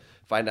do to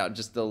find out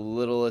just the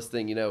littlest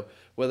thing,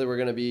 whether we're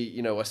going to be,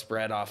 a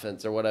spread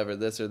offense or whatever,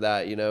 this or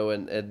that,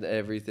 and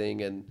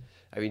everything. And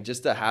I mean,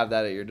 just to have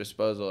that at your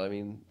disposal, I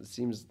mean, it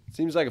seems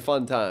like a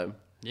fun time.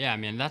 Yeah, I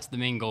mean, that's the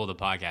main goal of the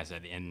podcast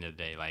at the end of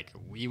the day. Like,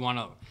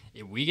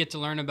 we get to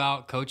learn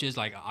about coaches.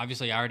 Like,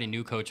 obviously, I already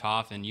knew Coach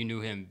Hoff, and you knew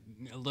him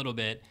a little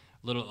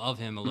of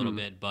him a little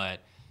bit,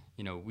 but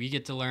we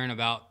get to learn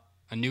about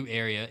a new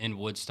area in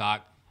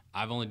Woodstock.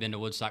 I've only been to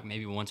Woodstock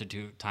maybe once or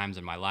two times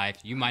in my life.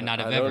 You might not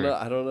have ever.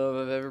 I don't know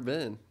if I've ever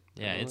been.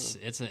 Yeah,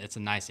 it's a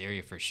nice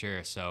area for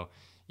sure. So,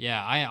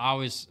 yeah, I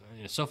always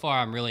so far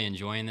I'm really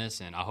enjoying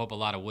this, and I hope a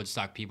lot of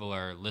Woodstock people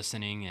are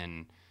listening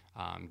and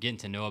getting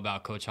to know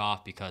about Coach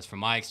Hoff, because from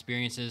my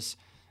experiences,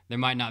 there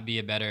might not be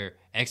a better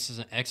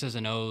X's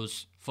and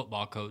O's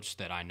football coach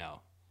that I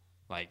know,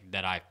 like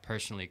that I've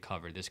personally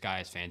covered. This guy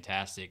is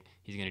fantastic.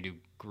 He's going to do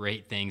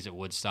great things at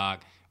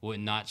Woodstock.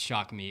 Would not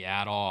shock me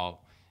at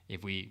all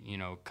if we,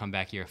 come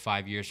back here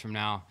 5 years from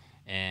now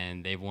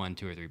and they've won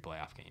 2 or 3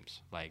 playoff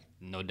games. Like,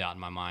 no doubt in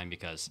my mind,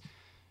 because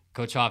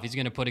Coach Hoff, he's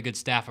going to put a good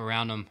staff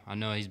around him. I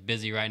know he's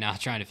busy right now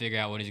trying to figure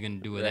out what he's going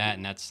to do with that,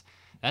 and that's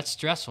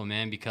stressful,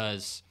 man,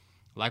 because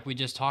like we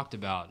just talked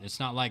about, it's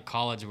not like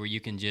college where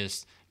you can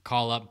just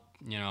call up,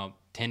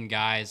 10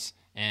 guys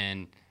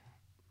and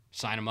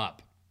sign them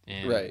up.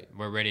 And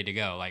we're ready to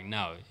go. Like,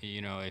 no,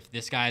 if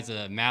this guy's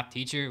a math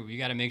teacher, we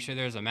got to make sure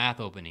there's a math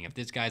opening. If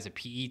this guy's a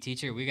PE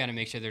teacher, we got to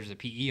make sure there's a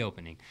PE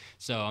opening.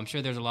 So I'm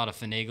sure there's a lot of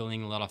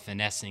finagling, a lot of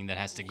finessing that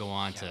has to go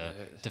on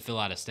to fill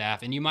out a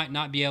staff. And you might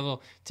not be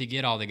able to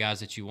get all the guys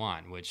that you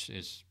want, which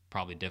is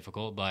probably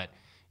difficult. But,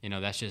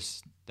 that's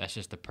just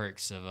the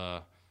perks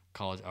of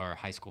college or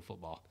high school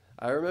football.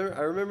 I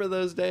remember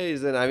those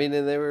days, and I mean,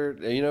 and they were,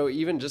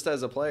 even just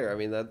as a player, I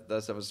mean,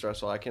 that stuff was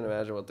stressful. I can't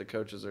imagine what the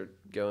coaches are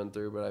going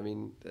through, but I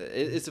mean,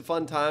 it's a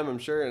fun time, I'm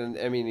sure, and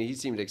I mean, he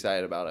seemed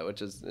excited about it,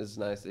 which is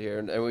nice to hear,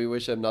 and we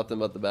wish him nothing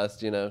but the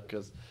best,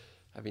 because,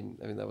 I mean,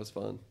 that was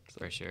fun. So.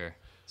 For sure.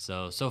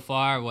 So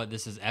far,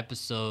 this is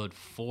episode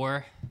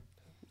 4. I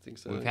think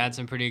so. We've had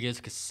some pretty good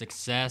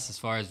success as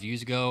far as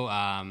views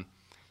go.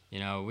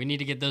 We need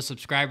to get those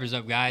subscribers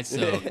up, guys,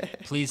 so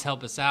please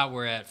help us out.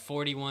 We're at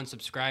 41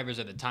 subscribers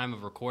at the time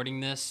of recording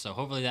this, so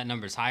hopefully that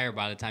number's higher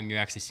by the time you're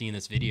actually seeing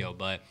this video.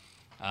 But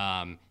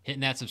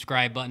hitting that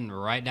subscribe button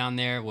right down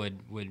there would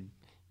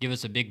give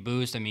us a big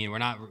boost. I mean, we're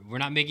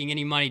not making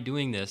any money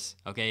doing this,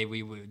 okay?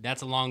 We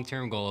that's a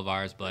long-term goal of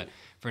ours, but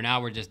for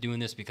now we're just doing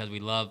this because we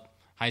love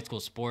high school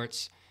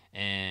sports,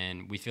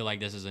 and we feel like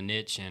this is a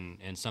niche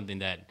and something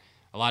that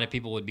a lot of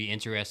people would be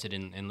interested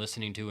in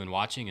listening to and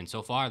watching, and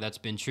so far that's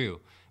been true.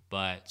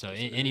 But so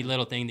any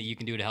little thing that you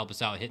can do to help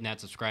us out, hitting that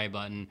subscribe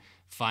button,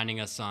 finding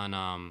us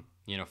on,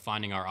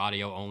 finding our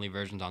audio only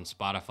versions on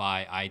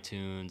Spotify,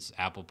 iTunes,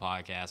 Apple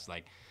Podcasts,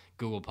 like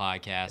Google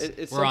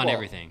Podcasts. We're on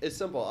everything. It's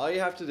simple. All you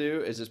have to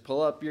do is just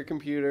pull up your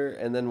computer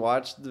and then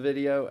watch the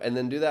video, and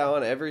then do that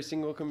on every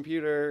single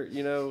computer,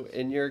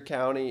 in your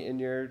county, in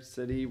your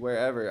city,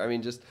 wherever. I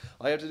mean, just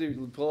all you have to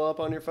do, pull up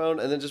on your phone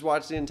and then just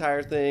watch the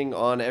entire thing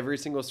on every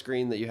single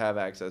screen that you have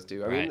access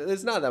to. I mean,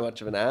 it's not that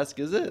much of an ask,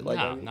 is it?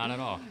 No, not at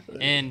all.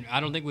 And I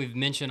don't think we've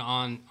mentioned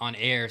on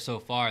air so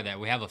far that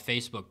we have a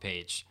Facebook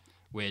page,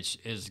 which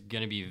is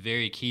going to be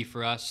very key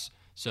for us.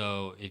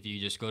 So if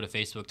you just go to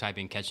Facebook, type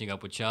in Catching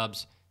Up with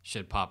Chubbs,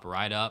 should pop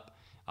right up.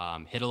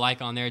 Hit a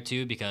like on there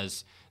too,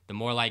 because the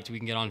more likes we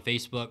can get on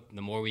Facebook,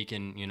 the more we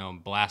can,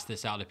 blast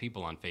this out to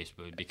people on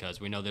Facebook, because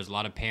we know there's a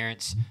lot of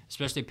parents,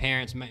 especially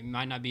parents,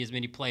 might not be as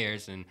many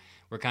players, and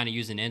we're kind of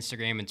using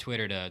Instagram and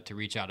Twitter to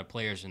reach out to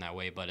players in that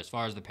way. But as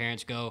far as the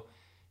parents go,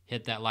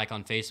 hit that like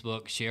on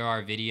Facebook, share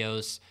our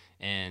videos,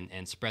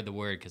 and spread the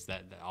word, because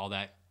all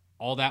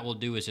that will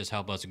do is just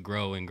help us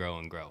grow and grow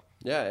and grow.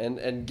 Yeah,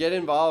 and get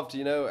involved.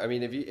 I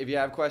mean, if you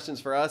have questions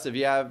for us, if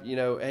you have,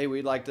 hey,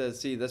 we'd like to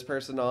see this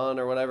person on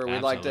or whatever,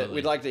 we'd like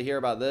to hear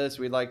about this,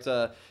 we'd like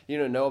to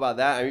know about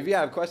that. I mean, if you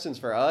have questions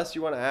for us,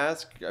 you want to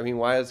ask. I mean,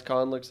 why does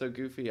Colin look so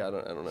goofy? I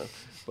don't know.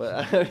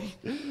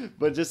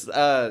 But just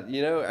I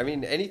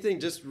mean,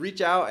 anything, just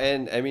reach out,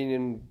 and I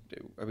mean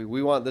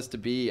we want this to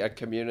be a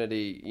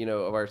community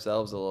of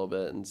ourselves a little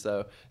bit, and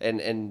so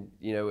and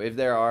if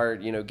there are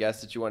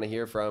guests that you want to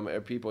hear from,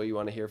 or people you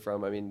want to hear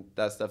from, I mean,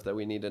 that's stuff that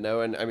we need to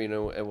know, and I mean,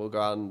 and we'll go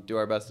out and do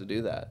our best to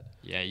do that.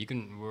 Yeah,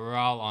 we're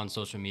all on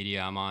social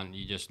media.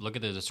 You just look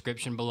at the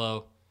description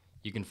below.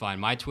 You can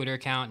find my Twitter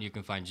account, you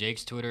can find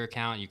Jake's Twitter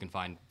account, you can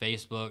find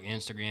Facebook,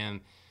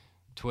 Instagram,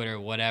 Twitter,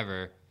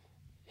 whatever.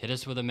 Hit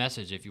us with a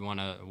message if you want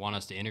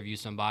us to interview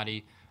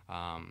somebody.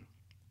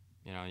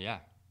 Yeah,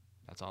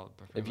 that's all.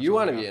 If you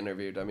want to be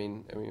interviewed, I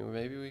mean,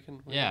 maybe we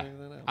can. Yeah,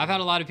 I've had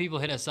a lot of people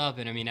hit us up,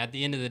 and I mean, at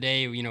the end of the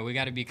day, we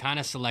got to be kind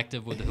of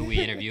selective with who we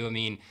interview. I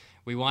mean,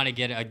 we want to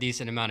get a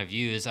decent amount of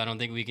views. I don't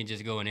think we can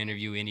just go and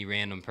interview any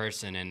random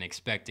person and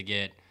expect to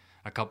get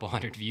a couple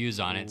hundred views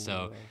on it.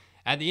 So,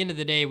 at the end of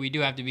the day, we do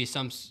have to be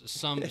some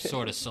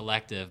sort of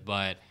selective,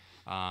 but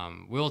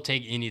we'll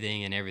take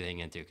anything and everything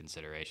into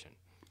consideration.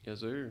 Yes,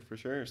 sir, for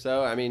sure.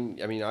 So, I mean,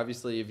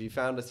 obviously, if you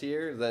found us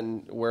here,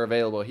 then we're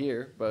available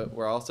here, but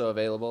we're also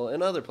available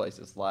in other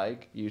places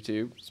like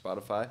YouTube,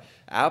 Spotify,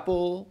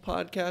 Apple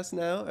Podcasts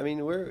now. I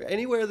mean, we're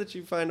anywhere that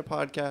you find a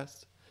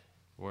podcast,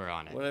 We're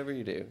on it. whatever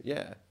you do.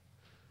 Yeah.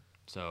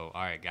 So,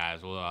 all right,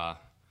 guys, we'll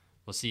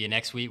see you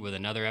next week with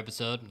another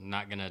episode.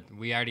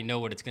 We already know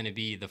what it's gonna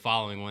be the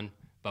following one,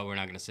 but we're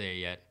not gonna say it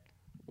yet.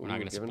 We're not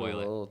gonna Giving spoil a it.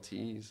 little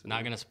tease.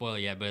 Not gonna spoil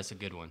it yet, but it's a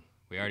good one.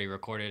 We already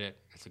recorded it.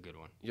 It's a good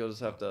one You'll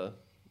just have to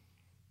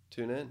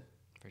tune in.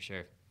 for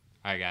sure.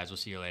 All right, guys, we'll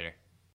see you later.